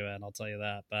legitimacy of the UN. I'll tell you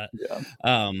that. But,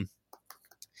 I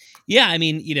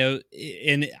mean,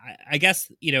 and I guess,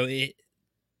 the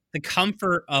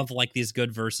comfort of like these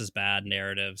good versus bad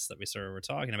narratives that we sort of were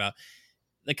talking about,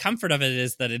 the comfort of it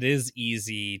is that it is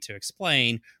easy to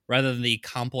explain rather than the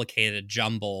complicated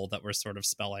jumble that we're sort of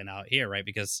spelling out here, right?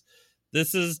 Because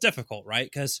this is difficult, right?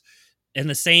 Because in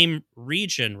the same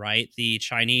region, right, the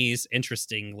Chinese,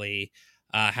 interestingly,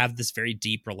 have this very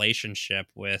deep relationship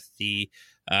with the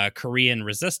Korean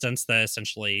resistance that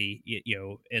essentially,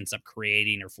 ends up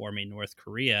creating or forming North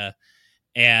Korea.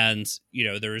 And,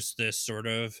 there's this sort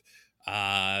of,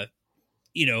 at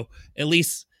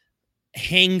least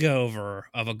hangover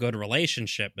of a good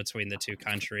relationship between the two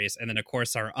countries. And then, of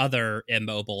course, our other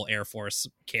immobile Air Force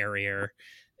carrier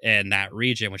in that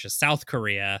region, which is South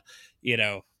Korea,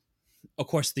 of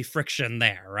course, the friction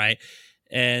there, right?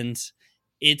 And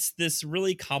it's this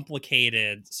really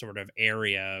complicated sort of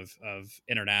area of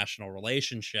international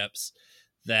relationships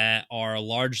that are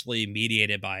largely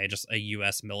mediated by just a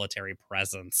U.S. military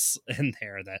presence in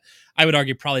there that I would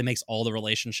argue probably makes all the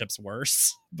relationships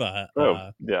worse. But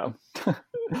yeah,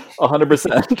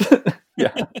 100%.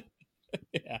 Yeah.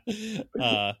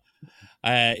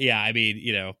 I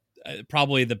mean,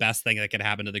 probably the best thing that could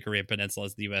happen to the Korean Peninsula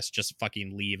is the U.S. just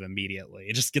fucking leave immediately.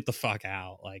 Just get the fuck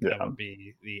out. Like, that would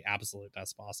be the absolute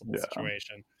best possible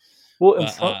situation. Well,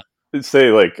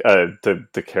 say, like,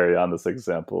 to carry on this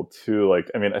example too, like,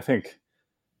 I mean, I think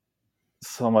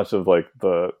so much of like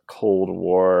the Cold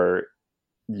War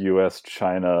US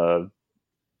China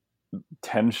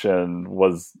tension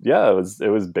was it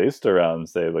was based around,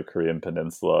 say, the Korean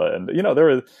Peninsula. And there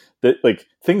were like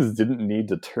things didn't need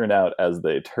to turn out as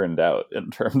they turned out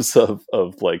in terms of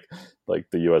like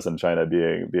the US and China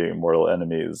being mortal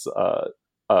enemies,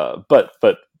 but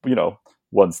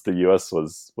once the US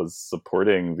was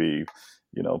supporting the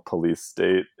police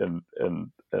state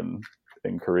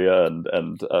in Korea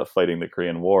and fighting the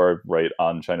Korean War right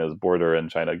on China's border,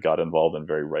 and China got involved and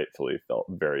very rightfully felt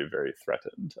very, very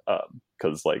threatened,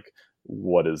 because like,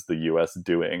 what is the US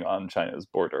doing on China's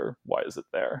border? Why is it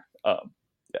there? And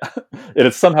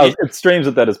it's somehow it's strange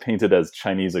that is painted as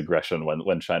Chinese aggression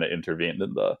when China intervened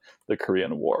in the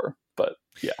Korean War. But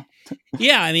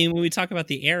yeah, I mean, when we talk about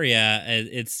the area,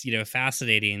 it's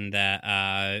fascinating that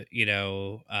at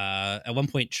one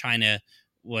point China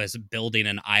was building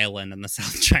an island in the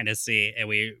South China Sea, and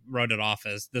we wrote it off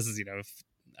as, this is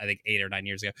I think 8 or 9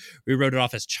 years ago, we wrote it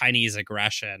off as Chinese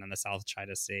aggression in the South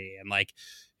China Sea. And like,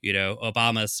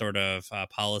 Obama's sort of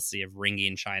policy of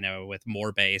ringing China with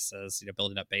more bases,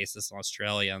 building up bases in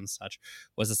Australia and such,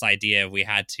 was this idea of we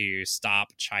had to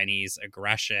stop Chinese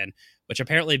aggression, which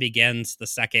apparently begins the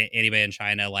second anybody in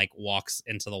China like walks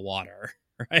into the water.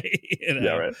 Right.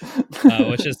 Yeah, right.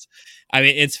 Which is, I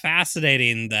mean, it's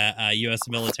fascinating that U.S.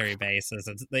 military bases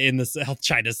in the South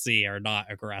China Sea are not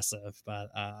aggressive, but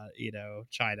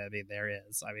China, I mean, there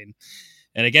is. I mean,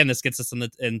 and again, this gets us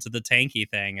into the tanky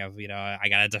thing of I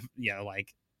gotta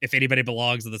like, if anybody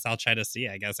belongs in the South China Sea,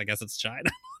 I guess it's China.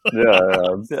 Yeah.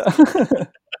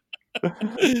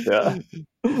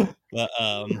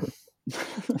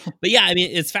 But yeah, I mean,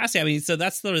 it's fascinating. I mean, so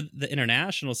that's the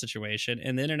international situation,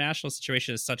 and the international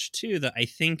situation is such too that I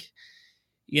think,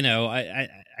 I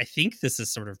think this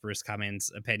is sort of Bruce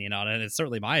Cummings' opinion on it. It's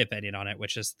certainly my opinion on it,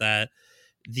 which is that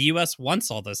the U.S. wants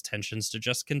all those tensions to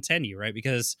just continue, right?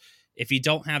 Because if you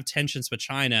don't have tensions with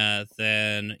China,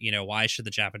 then, why should the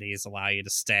Japanese allow you to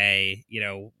stay,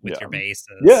 with your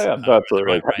bases? Yeah,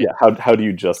 absolutely. Right? How do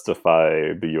you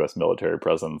justify the U.S. military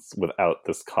presence without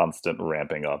this constant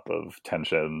ramping up of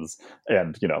tensions?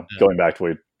 And, going back to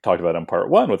what we talked about in part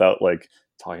one, without like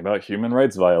talking about human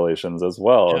rights violations as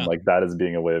well, and like that as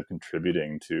being a way of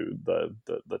contributing to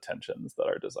the tensions that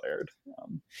are desired.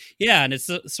 And it's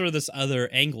sort of this other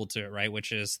angle to it, right?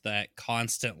 Which is that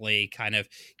constantly kind of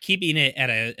keeping it at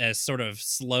a sort of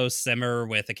slow simmer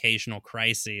with occasional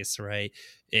crises, right?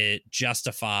 It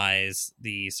justifies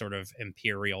the sort of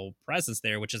imperial presence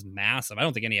there, which is massive. I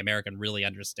don't think any American really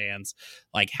understands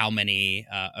like how many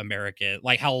how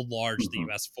large the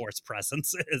U.S. force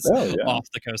presence is off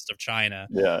the coast of China.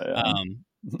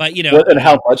 But and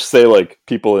how much, say, like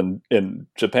people in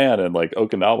Japan and like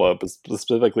Okinawa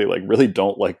specifically, like really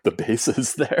don't like the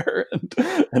bases there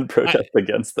and protest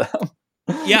against them.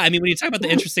 Yeah, I mean, when you talk about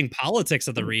the interesting politics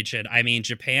of the region, I mean,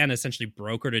 Japan essentially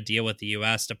brokered a deal with the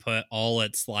U.S. to put all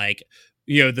its like,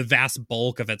 the vast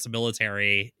bulk of its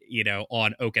military,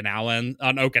 on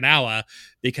Okinawa,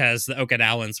 because the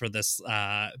Okinawans were this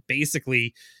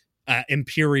basically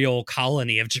imperial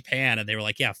colony of Japan, and they were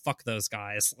like, yeah, fuck those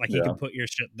guys, like you can put your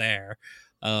shit there,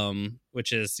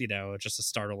 which is just a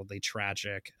startlingly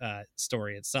tragic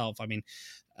story itself. I mean,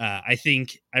 I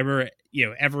think I remember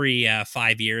every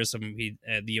 5 years when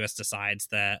the US decides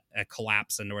that a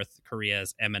collapse in North Korea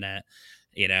is imminent,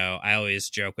 I always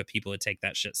joke with people who take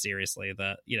that shit seriously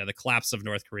that the collapse of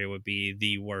North Korea would be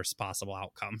the worst possible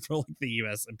outcome for like the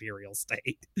U.S. imperial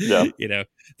state.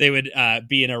 They would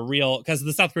be in a real, because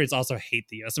the South Koreans also hate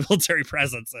the U.S. military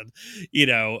presence, and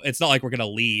it's not like we're gonna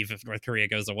leave if North Korea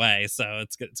goes away, so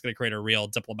it's gonna create a real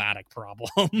diplomatic problem.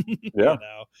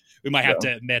 We might have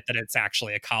to admit that it's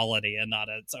actually a colony and not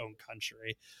its own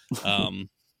country.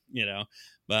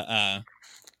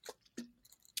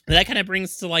 But that kind of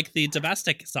brings to like the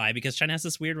domestic side, because China has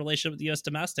this weird relationship with the U.S.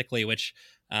 domestically, which,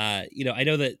 I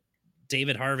know that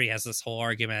David Harvey has this whole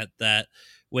argument that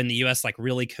when the U.S. like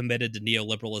really committed to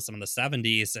neoliberalism in the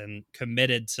 70s and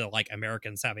committed to like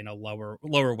Americans having a lower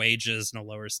wages and a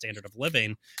lower standard of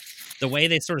living, the way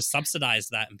they sort of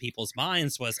subsidized that in people's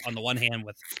minds was, on the one hand,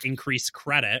 with increased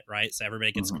credit, right? So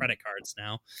everybody gets credit cards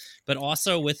now, but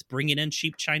also with bringing in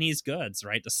cheap Chinese goods,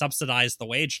 right? To subsidize the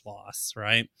wage loss,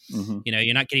 right?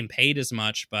 You're not getting paid as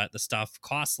much, but the stuff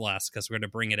costs less because we're going to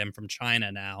bring it in from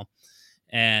China now.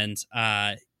 And,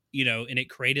 and it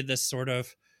created this sort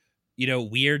of,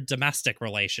 weird domestic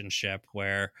relationship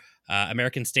where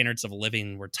American standards of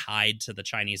living were tied to the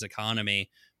Chinese economy.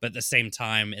 But at the same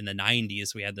time, in the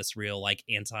 90s, we had this real like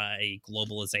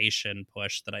anti-globalization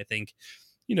push that I think,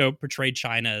 portrayed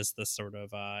China as this sort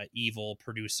of evil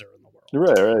producer in the world.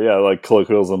 Right. Yeah. Like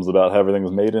colloquialisms about how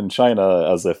everything's made in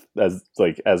China as a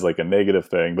negative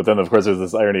thing. But then of course there's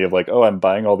this irony of like, oh, I'm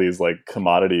buying all these like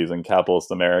commodities in capitalist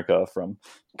America from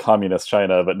communist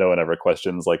China, but no one ever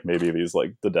questions like maybe these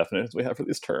like the definitions we have for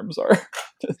these terms are.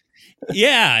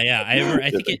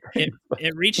 I think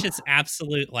it reached its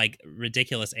absolute like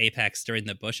ridiculous apex during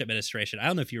the Bush administration. I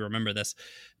don't know if you remember this,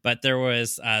 but there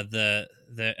was a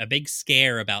big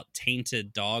scare about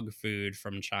tainted dog food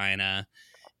from China,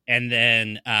 and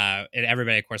then and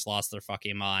everybody of course lost their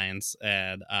fucking minds,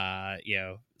 and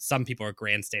some people are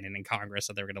grandstanding in Congress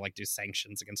that they were going to like do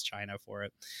sanctions against China for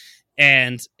it,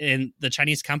 and the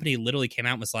Chinese company literally came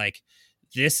out and was like,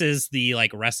 this is the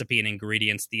like recipe and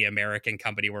ingredients the American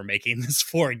company we're making this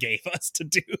for gave us to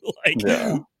do.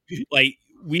 Like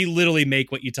we literally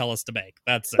make what you tell us to make.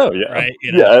 That's it. Oh yeah, right?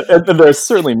 And there's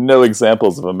certainly no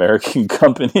examples of American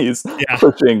companies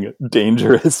pushing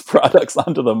dangerous products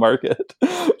onto the market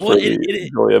for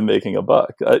the joy of making a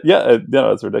buck.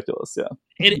 It's ridiculous.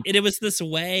 It was this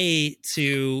way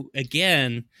to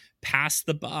again pass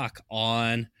the buck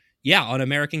on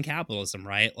American capitalism,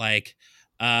 right? Like.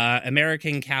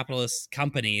 American capitalist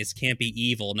companies can't be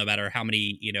evil no matter how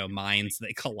many, mines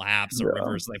they collapse or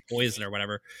rivers they poison or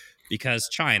whatever, because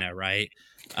China, right?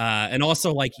 And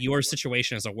also like your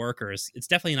situation as a worker it's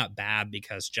definitely not bad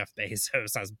because Jeff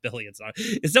Bezos has billions.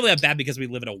 It's definitely not bad because we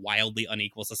live in a wildly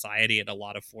unequal society and a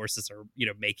lot of forces are,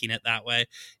 making it that way.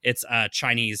 It's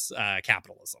Chinese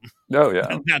capitalism. Oh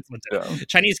yeah. That's what did it.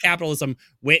 Chinese capitalism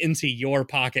went into your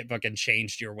pocketbook and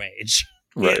changed your wage.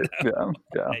 Right.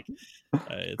 Like,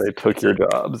 they took your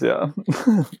jobs.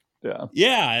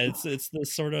 It's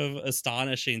this sort of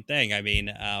astonishing thing. I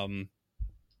mean,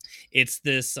 it's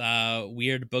this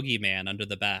weird boogeyman under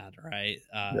the bed, right?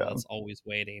 That's always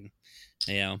waiting.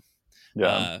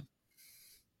 Yeah.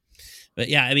 But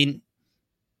yeah, I mean,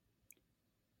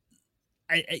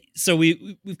 so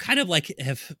we've kind of like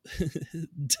have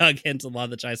dug into a lot of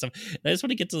the China stuff. And I just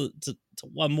want to get to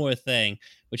one more thing,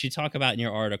 which you talk about in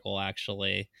your article,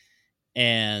 actually.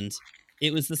 And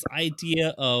it was this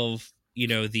idea of, you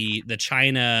know, the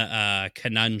China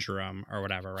conundrum or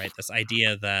whatever, right? This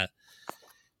idea that,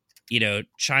 you know,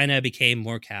 China became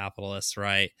more capitalist,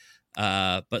 right?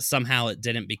 But somehow it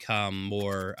didn't become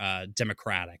more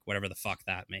democratic, whatever the fuck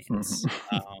that means.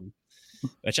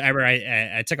 Which I remember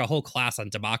I took a whole class on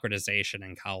democratization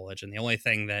in college, and the only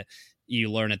thing that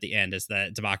you learn at the end is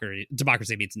that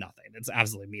democracy means nothing. It's an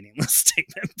absolutely meaningless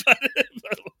statement, but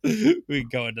we can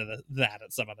go into that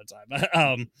at some other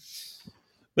time.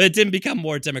 But it didn't become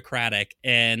more democratic,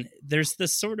 and there's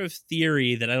this sort of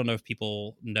theory that I don't know if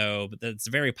people know, but that's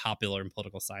very popular in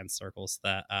political science circles,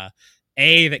 that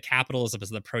that capitalism is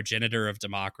the progenitor of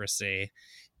democracy,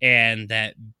 and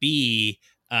that B,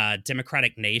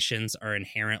 democratic nations are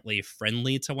inherently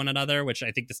friendly to one another, which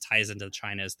I think this ties into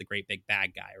China as the great big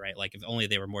bad guy, right? Like, if only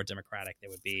they were more democratic, they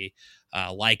would be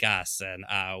like us, and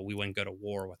we wouldn't go to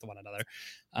war with one another.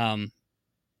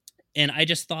 And I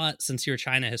just thought, since you're a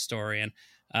China historian,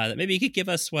 that maybe you could give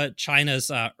us what China's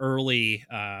early,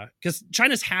 because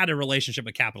China's had a relationship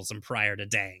with capitalism prior to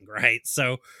Deng, right?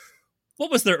 So what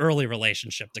was their early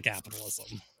relationship to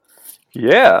capitalism?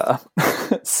 Yeah.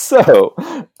 So,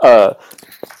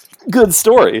 good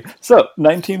story. So,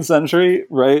 19th century,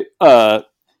 right?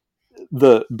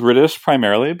 The British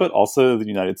primarily, but also the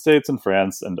United States and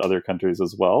France and other countries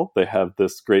as well, they have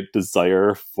this great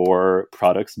desire for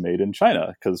products made in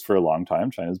China, because for a long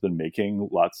time, China's been making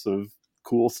lots of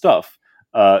cool stuff.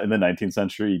 In the 19th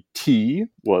century, tea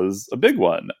was a big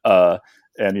one.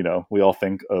 And, you know, we all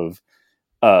think of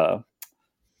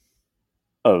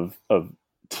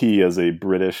tea as a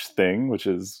British thing, which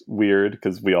is weird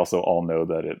because we also all know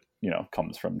that it, you know,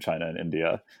 comes from China and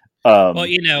India. Well,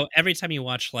 you know, every time you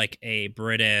watch like a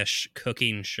British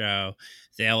cooking show,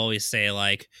 they always say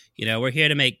like, you know, we're here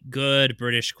to make good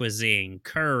British cuisine,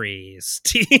 curries,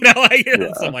 you know, like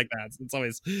something like that. It's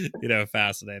always, you know,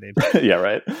 fascinating. Yeah,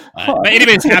 right. But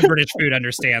anybody who's had British food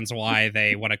understands why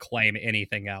they want to claim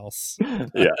anything else.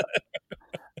 Yeah.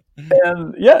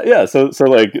 And yeah. So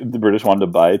like the British wanted to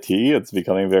buy tea. It's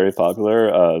becoming very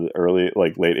popular. Late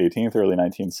 18th, early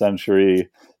 19th century.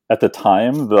 At the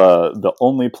time, the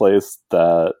only place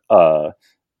that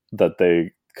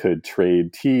they could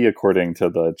trade tea according to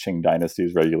the Qing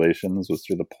dynasty's regulations was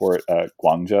through the port at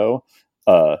Guangzhou,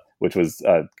 which was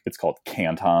it's called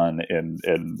Canton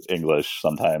in English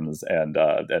sometimes, and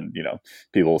you know,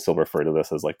 people still refer to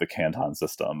this as like the Canton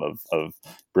system of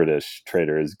British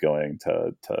traders going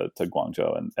to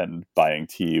Guangzhou and buying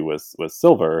tea with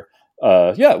silver.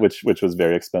 Which was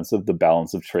very expensive. The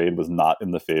balance of trade was not in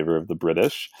the favor of the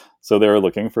British, so they were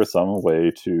looking for some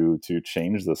way to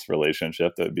change this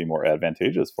relationship that would be more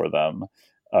advantageous for them.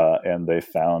 And they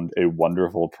found a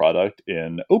wonderful product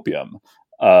in opium,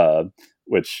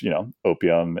 which, you know,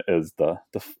 opium is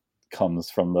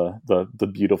comes from the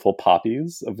beautiful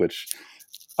poppies, of which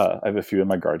I have a few in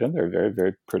my garden. They're very,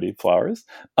 very pretty flowers.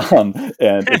 And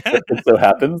it so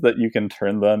happens that you can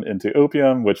turn them into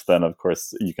opium, which then, of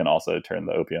course, you can also turn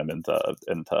the opium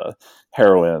into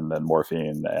heroin and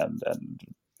morphine and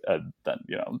then,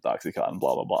 you know, Oxycontin,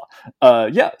 blah, blah, blah.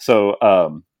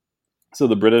 So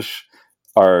the British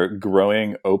are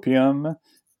growing opium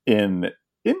in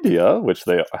India, which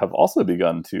they have also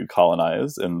begun to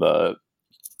colonize in the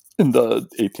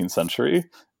 18th century.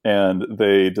 And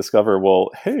they discover, well,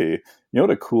 hey, you know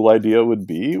what a cool idea would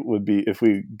be if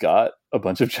we got a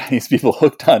bunch of Chinese people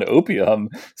hooked on opium,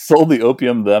 sold the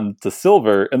opium them to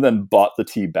silver, and then bought the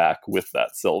tea back with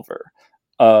that silver.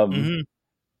 And,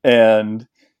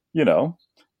 you know,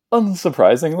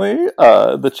 unsurprisingly,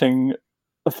 the Qing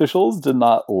officials did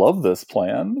not love this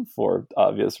plan for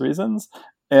obvious reasons,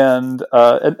 and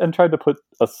tried to put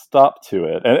a stop to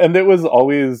it. And it was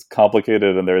always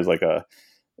complicated, and there's like a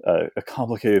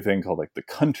complicated thing called like the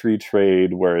country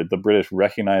trade, where the British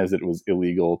recognized it was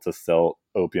illegal to sell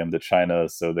opium to China,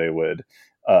 so they would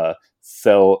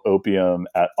sell opium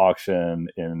at auction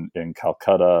in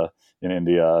Calcutta in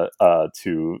India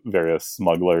to various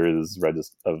smugglers,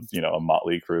 of, you know, a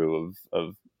motley crew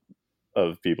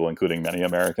of people, including many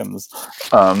Americans,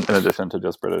 in addition to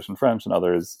just British and French and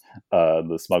others.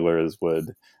 The smugglers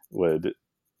would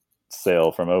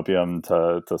sail from opium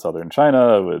to southern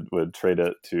China, would trade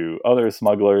it to other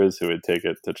smugglers who would take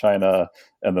it to China,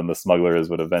 and then the smugglers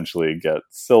would eventually get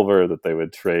silver that they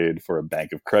would trade for a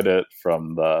bank of credit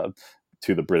from the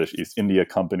to the British East India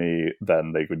Company,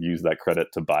 then they would use that credit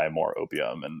to buy more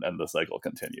opium, and the cycle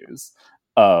continues.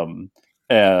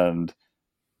 And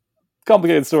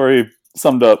complicated story,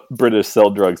 summed up, British sell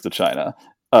drugs to China.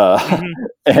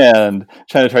 And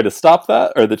China tried to stop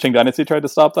that, or the Qing dynasty tried to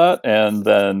stop that, and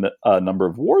then a number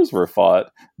of wars were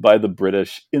fought by the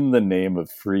British in the name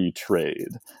of free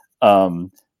trade.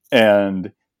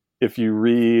 And if you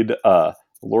read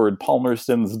Lord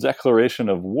Palmerston's declaration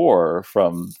of war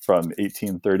from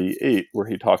 1838, where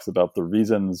he talks about the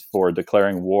reasons for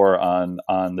declaring war on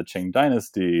the Qing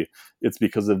dynasty, it's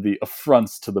because of the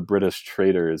affronts to the British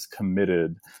traders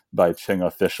committed by Qing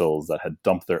officials that had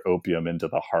dumped their opium into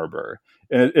the harbor.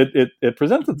 And it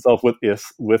presents itself with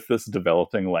this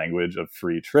developing language of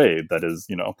free trade that is,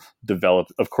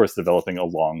 developing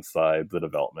alongside the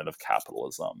development of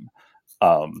capitalism.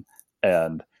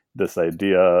 And this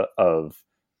idea of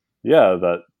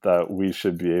that we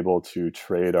should be able to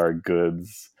trade our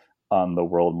goods on the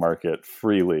world market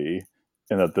freely,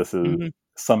 and that this is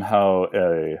somehow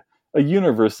a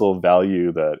universal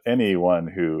value that anyone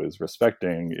who is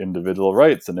respecting individual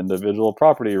rights and individual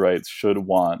property rights should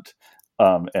want.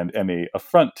 And any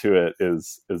affront to it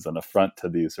is an affront to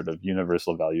these sort of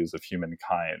universal values of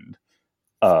humankind.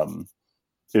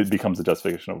 It becomes a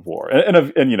justification of war,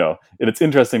 and it's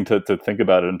interesting to think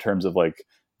about it in terms of like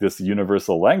this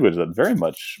universal language that very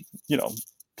much,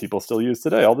 people still use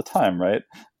today all the time, right?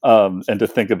 And to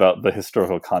think about the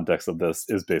historical context of this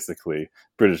is basically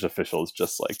British officials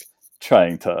just like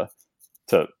trying to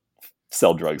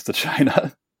sell drugs to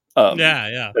China. And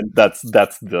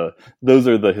those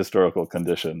are the historical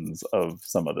conditions of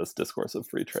some of this discourse of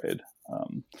free trade.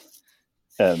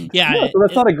 So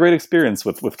that's not a great experience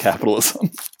with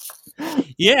capitalism.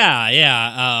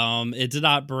 It did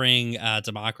not bring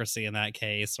democracy in that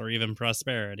case, or even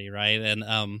prosperity, right?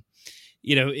 And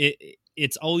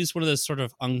it's always one of those sort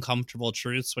of uncomfortable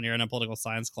truths when you're in a political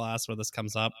science class where this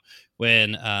comes up,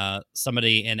 when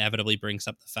somebody inevitably brings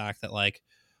up the fact that, like,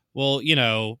 well,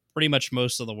 pretty much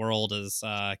most of the world is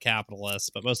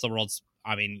capitalist, but most of the world's,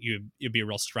 you'd be a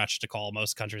real stretch to call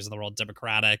most countries in the world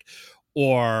democratic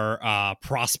or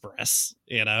prosperous,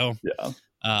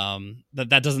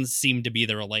 that doesn't seem to be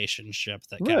the relationship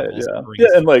that capitalism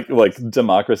brings. And like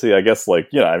democracy, I guess,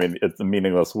 it's a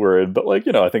meaningless word, but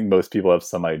I think most people have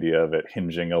some idea of it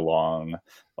hinging along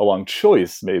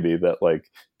choice, maybe, that like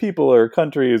people or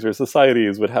countries or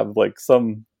societies would have like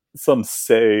some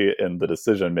say in the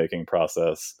decision making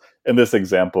process. In this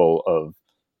example of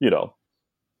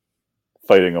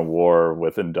fighting a war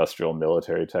with industrial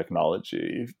military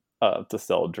technology to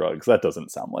sell drugs, that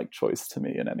doesn't sound like choice to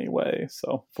me in any way.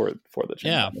 So for the Qing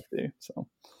dynasty,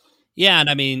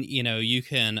 and you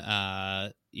can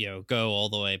go all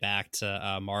the way back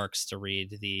to Marx to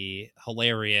read the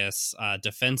hilarious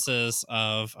defenses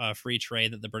of free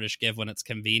trade that the British give when it's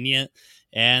convenient,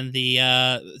 and the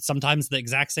sometimes the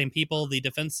exact same people the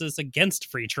defenses against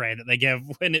free trade that they give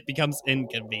when it becomes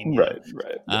inconvenient.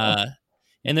 Right.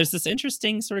 And there's this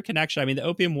interesting sort of connection. The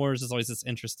Opium Wars is always this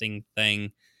interesting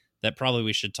thing that probably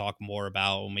we should talk more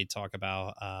about when we talk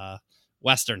about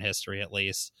Western history, at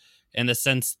least, in the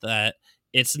sense that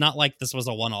it's not like this was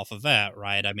a one-off event,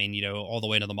 right? All the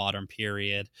way to the modern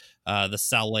period, the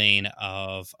selling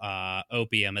of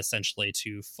opium essentially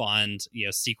to fund,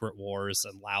 secret wars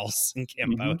in Laos and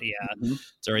Cambodia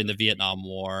during the Vietnam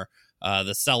War,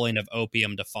 the selling of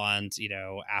opium to fund,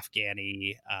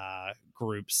 Afghani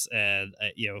groups and,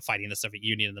 fighting the Soviet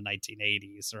Union in the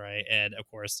 1980s, right? And of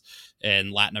course,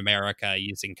 in Latin America,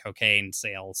 using cocaine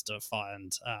sales to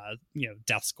fund,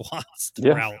 death squads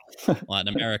throughout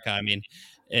Latin America.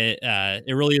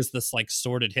 It really is this like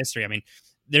sordid history.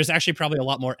 There's actually probably a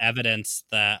lot more evidence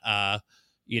that,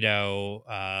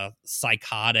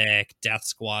 psychotic death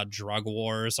squad drug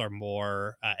wars are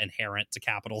more inherent to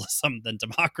capitalism than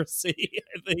democracy,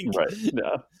 I think. Right,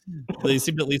 yeah. They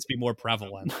seem to at least be more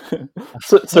prevalent.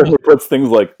 So certainly puts things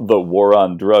like the war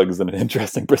on drugs in an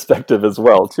interesting perspective as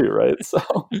well, too, right? So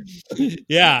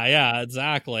yeah,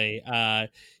 exactly.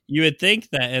 You would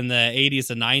think that in the 80s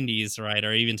and 90s, right,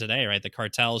 or even today, right, the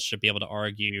cartels should be able to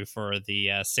argue for the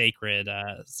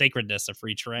sacredness of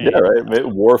free trade. Yeah, right.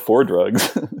 War for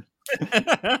drugs.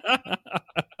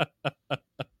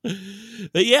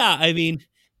 But yeah,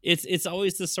 it's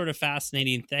always this sort of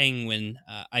fascinating thing when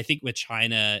I think with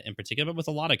China in particular, but with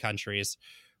a lot of countries,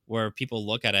 where people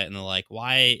look at it and they're like,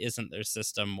 why isn't their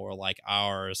system more like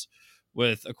ours?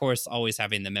 With, of course, always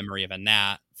having the memory of a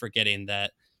gnat, forgetting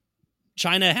that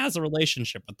China has a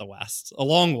relationship with the West, a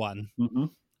long one,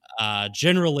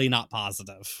 generally not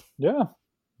positive. Yeah.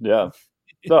 No,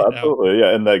 absolutely.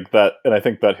 Yeah. And like that, and I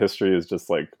think that history is just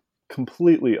like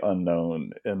completely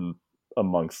unknown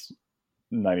amongst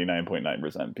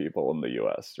 99.9% people in the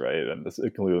U.S., right? And this,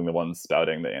 including the ones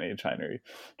spouting the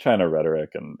anti-China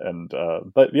rhetoric,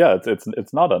 but yeah,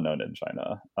 it's not unknown in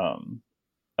China.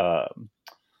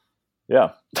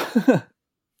 Yeah.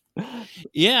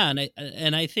 Yeah,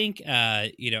 and I think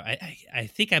I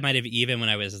think I might have, even when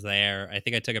I was there, I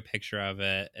think I took a picture of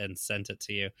it and sent it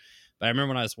to you. But I remember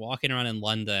when I was walking around in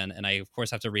London, and I of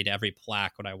course have to read every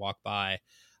plaque when I walk by.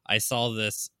 I saw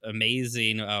this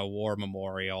amazing war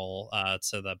memorial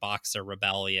to the Boxer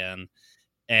Rebellion,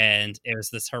 and it was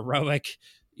this heroic,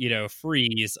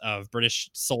 frieze of British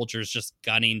soldiers just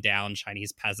gunning down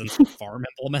Chinese peasants with farm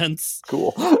implements.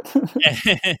 Cool.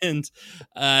 And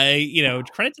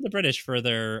credit to the British for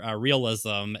their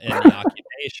realism in the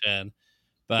occupation.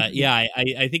 But yeah,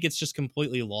 I think it's just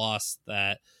completely lost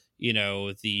that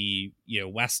the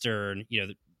Western,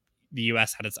 the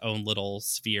U.S. had its own little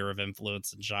sphere of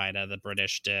influence in China. The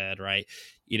British did, right?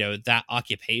 That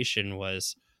occupation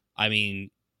was, I mean,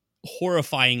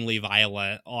 horrifyingly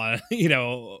violent on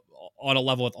on a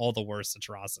level with all the worst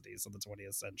atrocities of the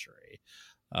 20th century.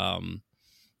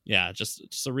 Yeah,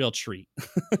 just a real treat.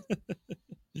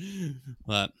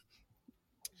 But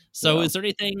so is there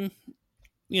anything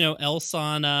else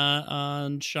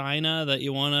on China that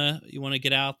you want to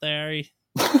get out there?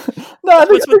 No, I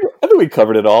think we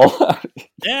covered it all.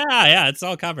 Yeah, it's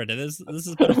all covered. This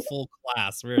has been a full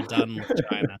class. We're done with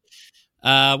China.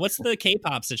 What's the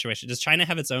K-pop situation? Does China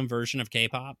have its own version of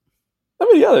K-pop? I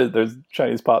mean, yeah, there's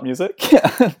Chinese pop music.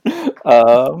 Yeah.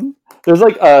 There's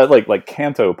like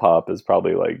Canto pop is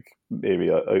probably like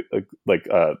maybe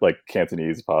like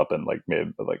Cantonese pop, and like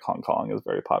maybe like Hong Kong is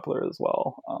very popular as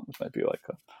well, which might be like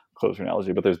a closer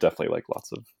analogy. But there's definitely like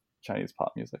lots of Chinese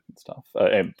pop music and stuff,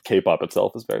 and K-pop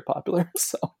itself is very popular.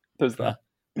 So there's that.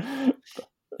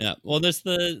 Yeah, well, there's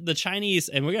the Chinese,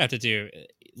 and we're gonna have to do,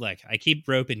 like, I keep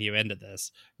roping you into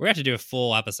this. We're gonna have to do a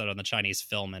full episode on the Chinese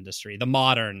film industry, the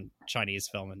modern Chinese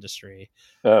film industry.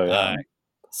 Oh yeah.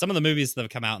 Some of the movies that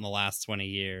have come out in the last 20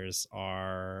 years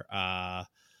are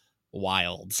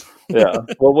wild. Yeah.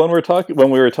 Well, when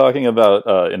we were talking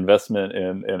about investment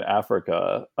in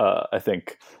Africa, I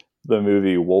think the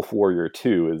movie Wolf Warrior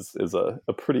 2 is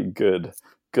a pretty good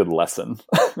lesson.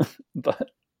 But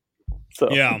so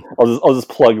yeah, I'll just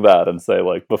plug that and say,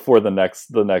 like, before the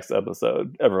next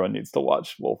episode, everyone needs to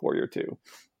watch Wolf Warrior 2.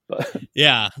 But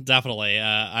yeah, definitely.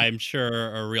 I'm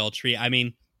sure a real treat. I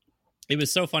mean, it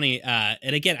was so funny.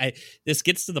 And again, this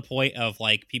gets to the point of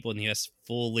like people in the US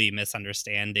fully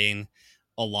misunderstanding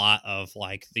a lot of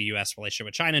like the US relationship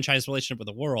with China and China's relationship with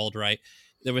the world, right?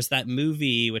 There was that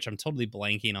movie, which I'm totally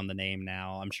blanking on the name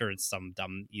now. I'm sure it's some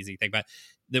dumb, easy thing, but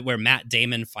where Matt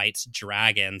Damon fights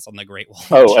dragons on the Great Wall.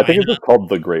 Oh, I think it's just called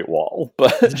The Great Wall.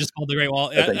 But is it just called The Great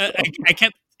Wall? I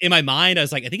kept in my mind, I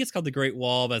was like, I think it's called The Great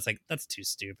Wall, but it's like, that's too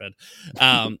stupid.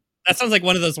 That sounds like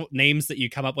one of those names that you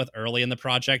come up with early in the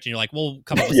project, and you're like, "We'll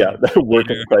come up with the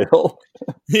working title."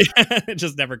 Yeah, it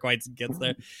just never quite gets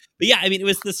there. But yeah, I mean, it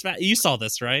was this. You saw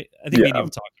this, right? I think we even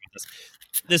talked about this.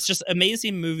 This just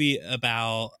amazing movie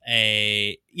about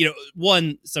so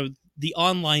the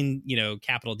online,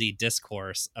 capital D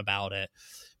discourse about it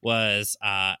was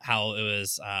how it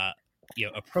was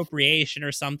appropriation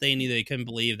or something. They couldn't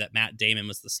believe that Matt Damon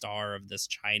was the star of this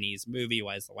Chinese movie.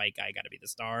 Why is the white guy got to be the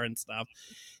star and stuff?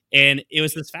 And it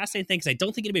was this fascinating thing because I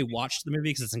don't think anybody watched the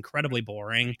movie because it's incredibly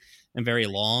boring and very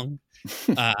long.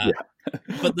 But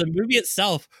the movie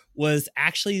itself was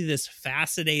actually this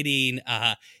fascinating.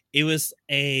 It was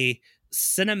a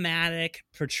cinematic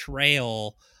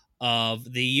portrayal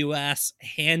of the U.S.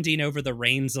 handing over the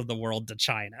reins of the world to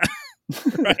China.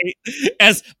 Right,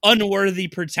 as unworthy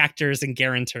protectors and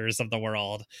guarantors of the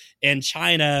world, and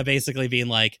China basically being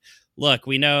like, look,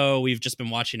 we know we've just been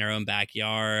watching our own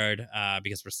backyard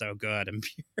because we're so good and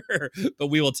pure, but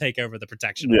we will take over the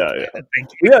protection. Yeah.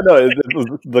 Thank you. Yeah, no, it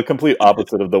was the complete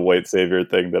opposite of the white savior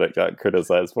thing that it got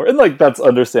criticized for. And like, that's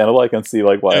understandable. I can see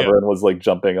like why everyone was like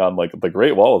jumping on like the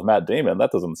Great Wall with Matt Damon.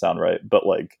 That doesn't sound right. But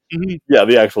like,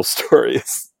 the actual story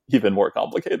is even more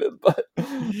complicated. But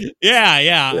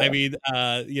yeah. I mean,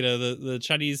 the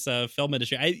Chinese film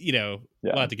industry,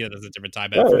 we'll have to get this at a different time,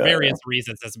 but for various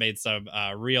reasons has made some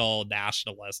real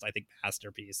nationalist, I think,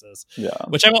 masterpieces,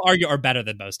 which I will argue are better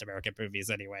than most American movies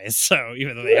anyways. So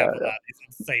even though they have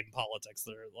these same politics,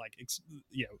 they're like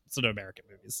sort of American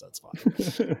movies, so it's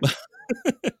fine.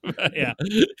 Yeah.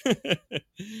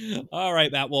 All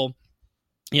right, Matt. Well,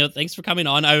 thanks for coming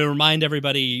on. I would remind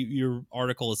everybody your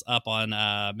article is up on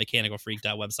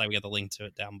mechanicalfreak.website. We got the link to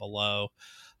it down below.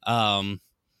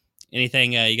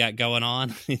 anything you got going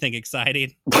on? Anything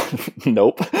exciting?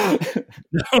 Nope.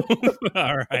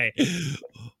 All right.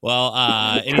 Well,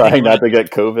 trying not to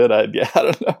get COVID. I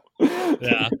don't know.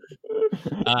 Yeah.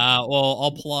 Well,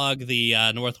 I'll plug the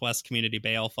Northwest Community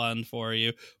Bail Fund for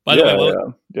you. By the way,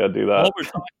 do that. While we're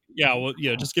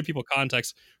talking, just give people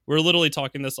context. We're literally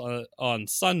talking this on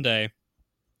Sunday,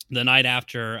 the night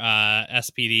after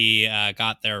SPD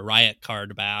got their riot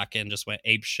card back and just went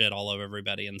ape shit all over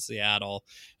everybody in Seattle.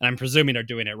 And I'm presuming they're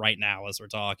doing it right now as we're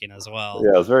talking as well.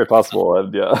 Yeah, it's very possible.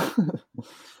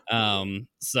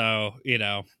 So,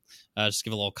 just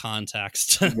give a little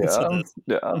context. And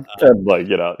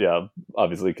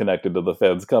obviously connected to the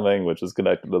feds coming, which is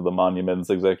connected to the monuments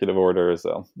executive order.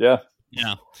 So, yeah.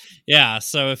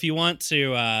 So if you want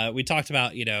to, we talked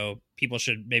about, people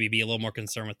should maybe be a little more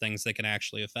concerned with things they can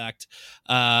actually affect.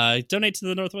 Donate to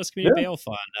the Northwest Community Bail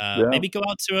Fund. Maybe go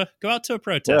out to a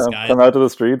protest, guys. Come out to the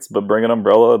streets, but bring an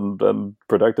umbrella and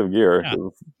protective gear.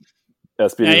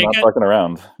 SPD is not fucking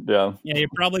around. Yeah, you're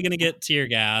probably gonna get tear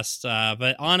gassed,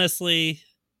 but honestly,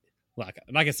 look,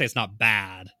 I'm not gonna say it's not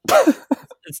bad.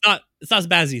 It's not as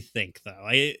bad as you think, though.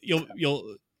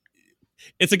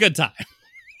 It's a good time.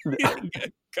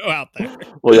 Go out there.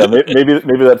 Well, yeah,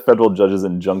 maybe that federal judge's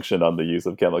injunction on the use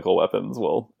of chemical weapons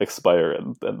will expire,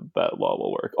 and that law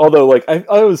will work. Although, I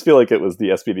always feel like it was the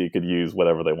SPD could use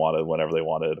whatever they wanted, whenever they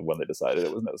wanted, when they decided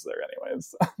it was necessary,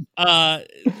 anyways.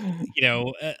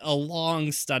 A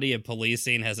long study of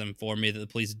policing has informed me that the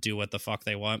police do what the fuck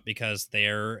they want because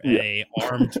they're a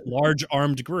large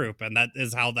armed group, and that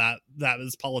is how that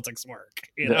is politics work.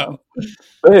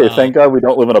 Hey, thank God we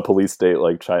don't live in a police state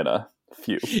like China.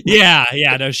 Phew. Yeah,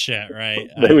 no shit, right?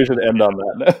 Maybe we should end on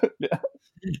that note.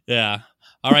 Yeah.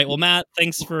 All right. Well, Matt,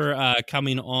 thanks for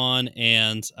coming on,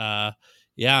 and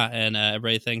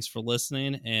everybody, thanks for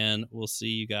listening, and we'll see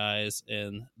you guys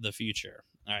in the future.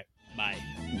 All right. Bye.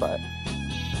 Bye.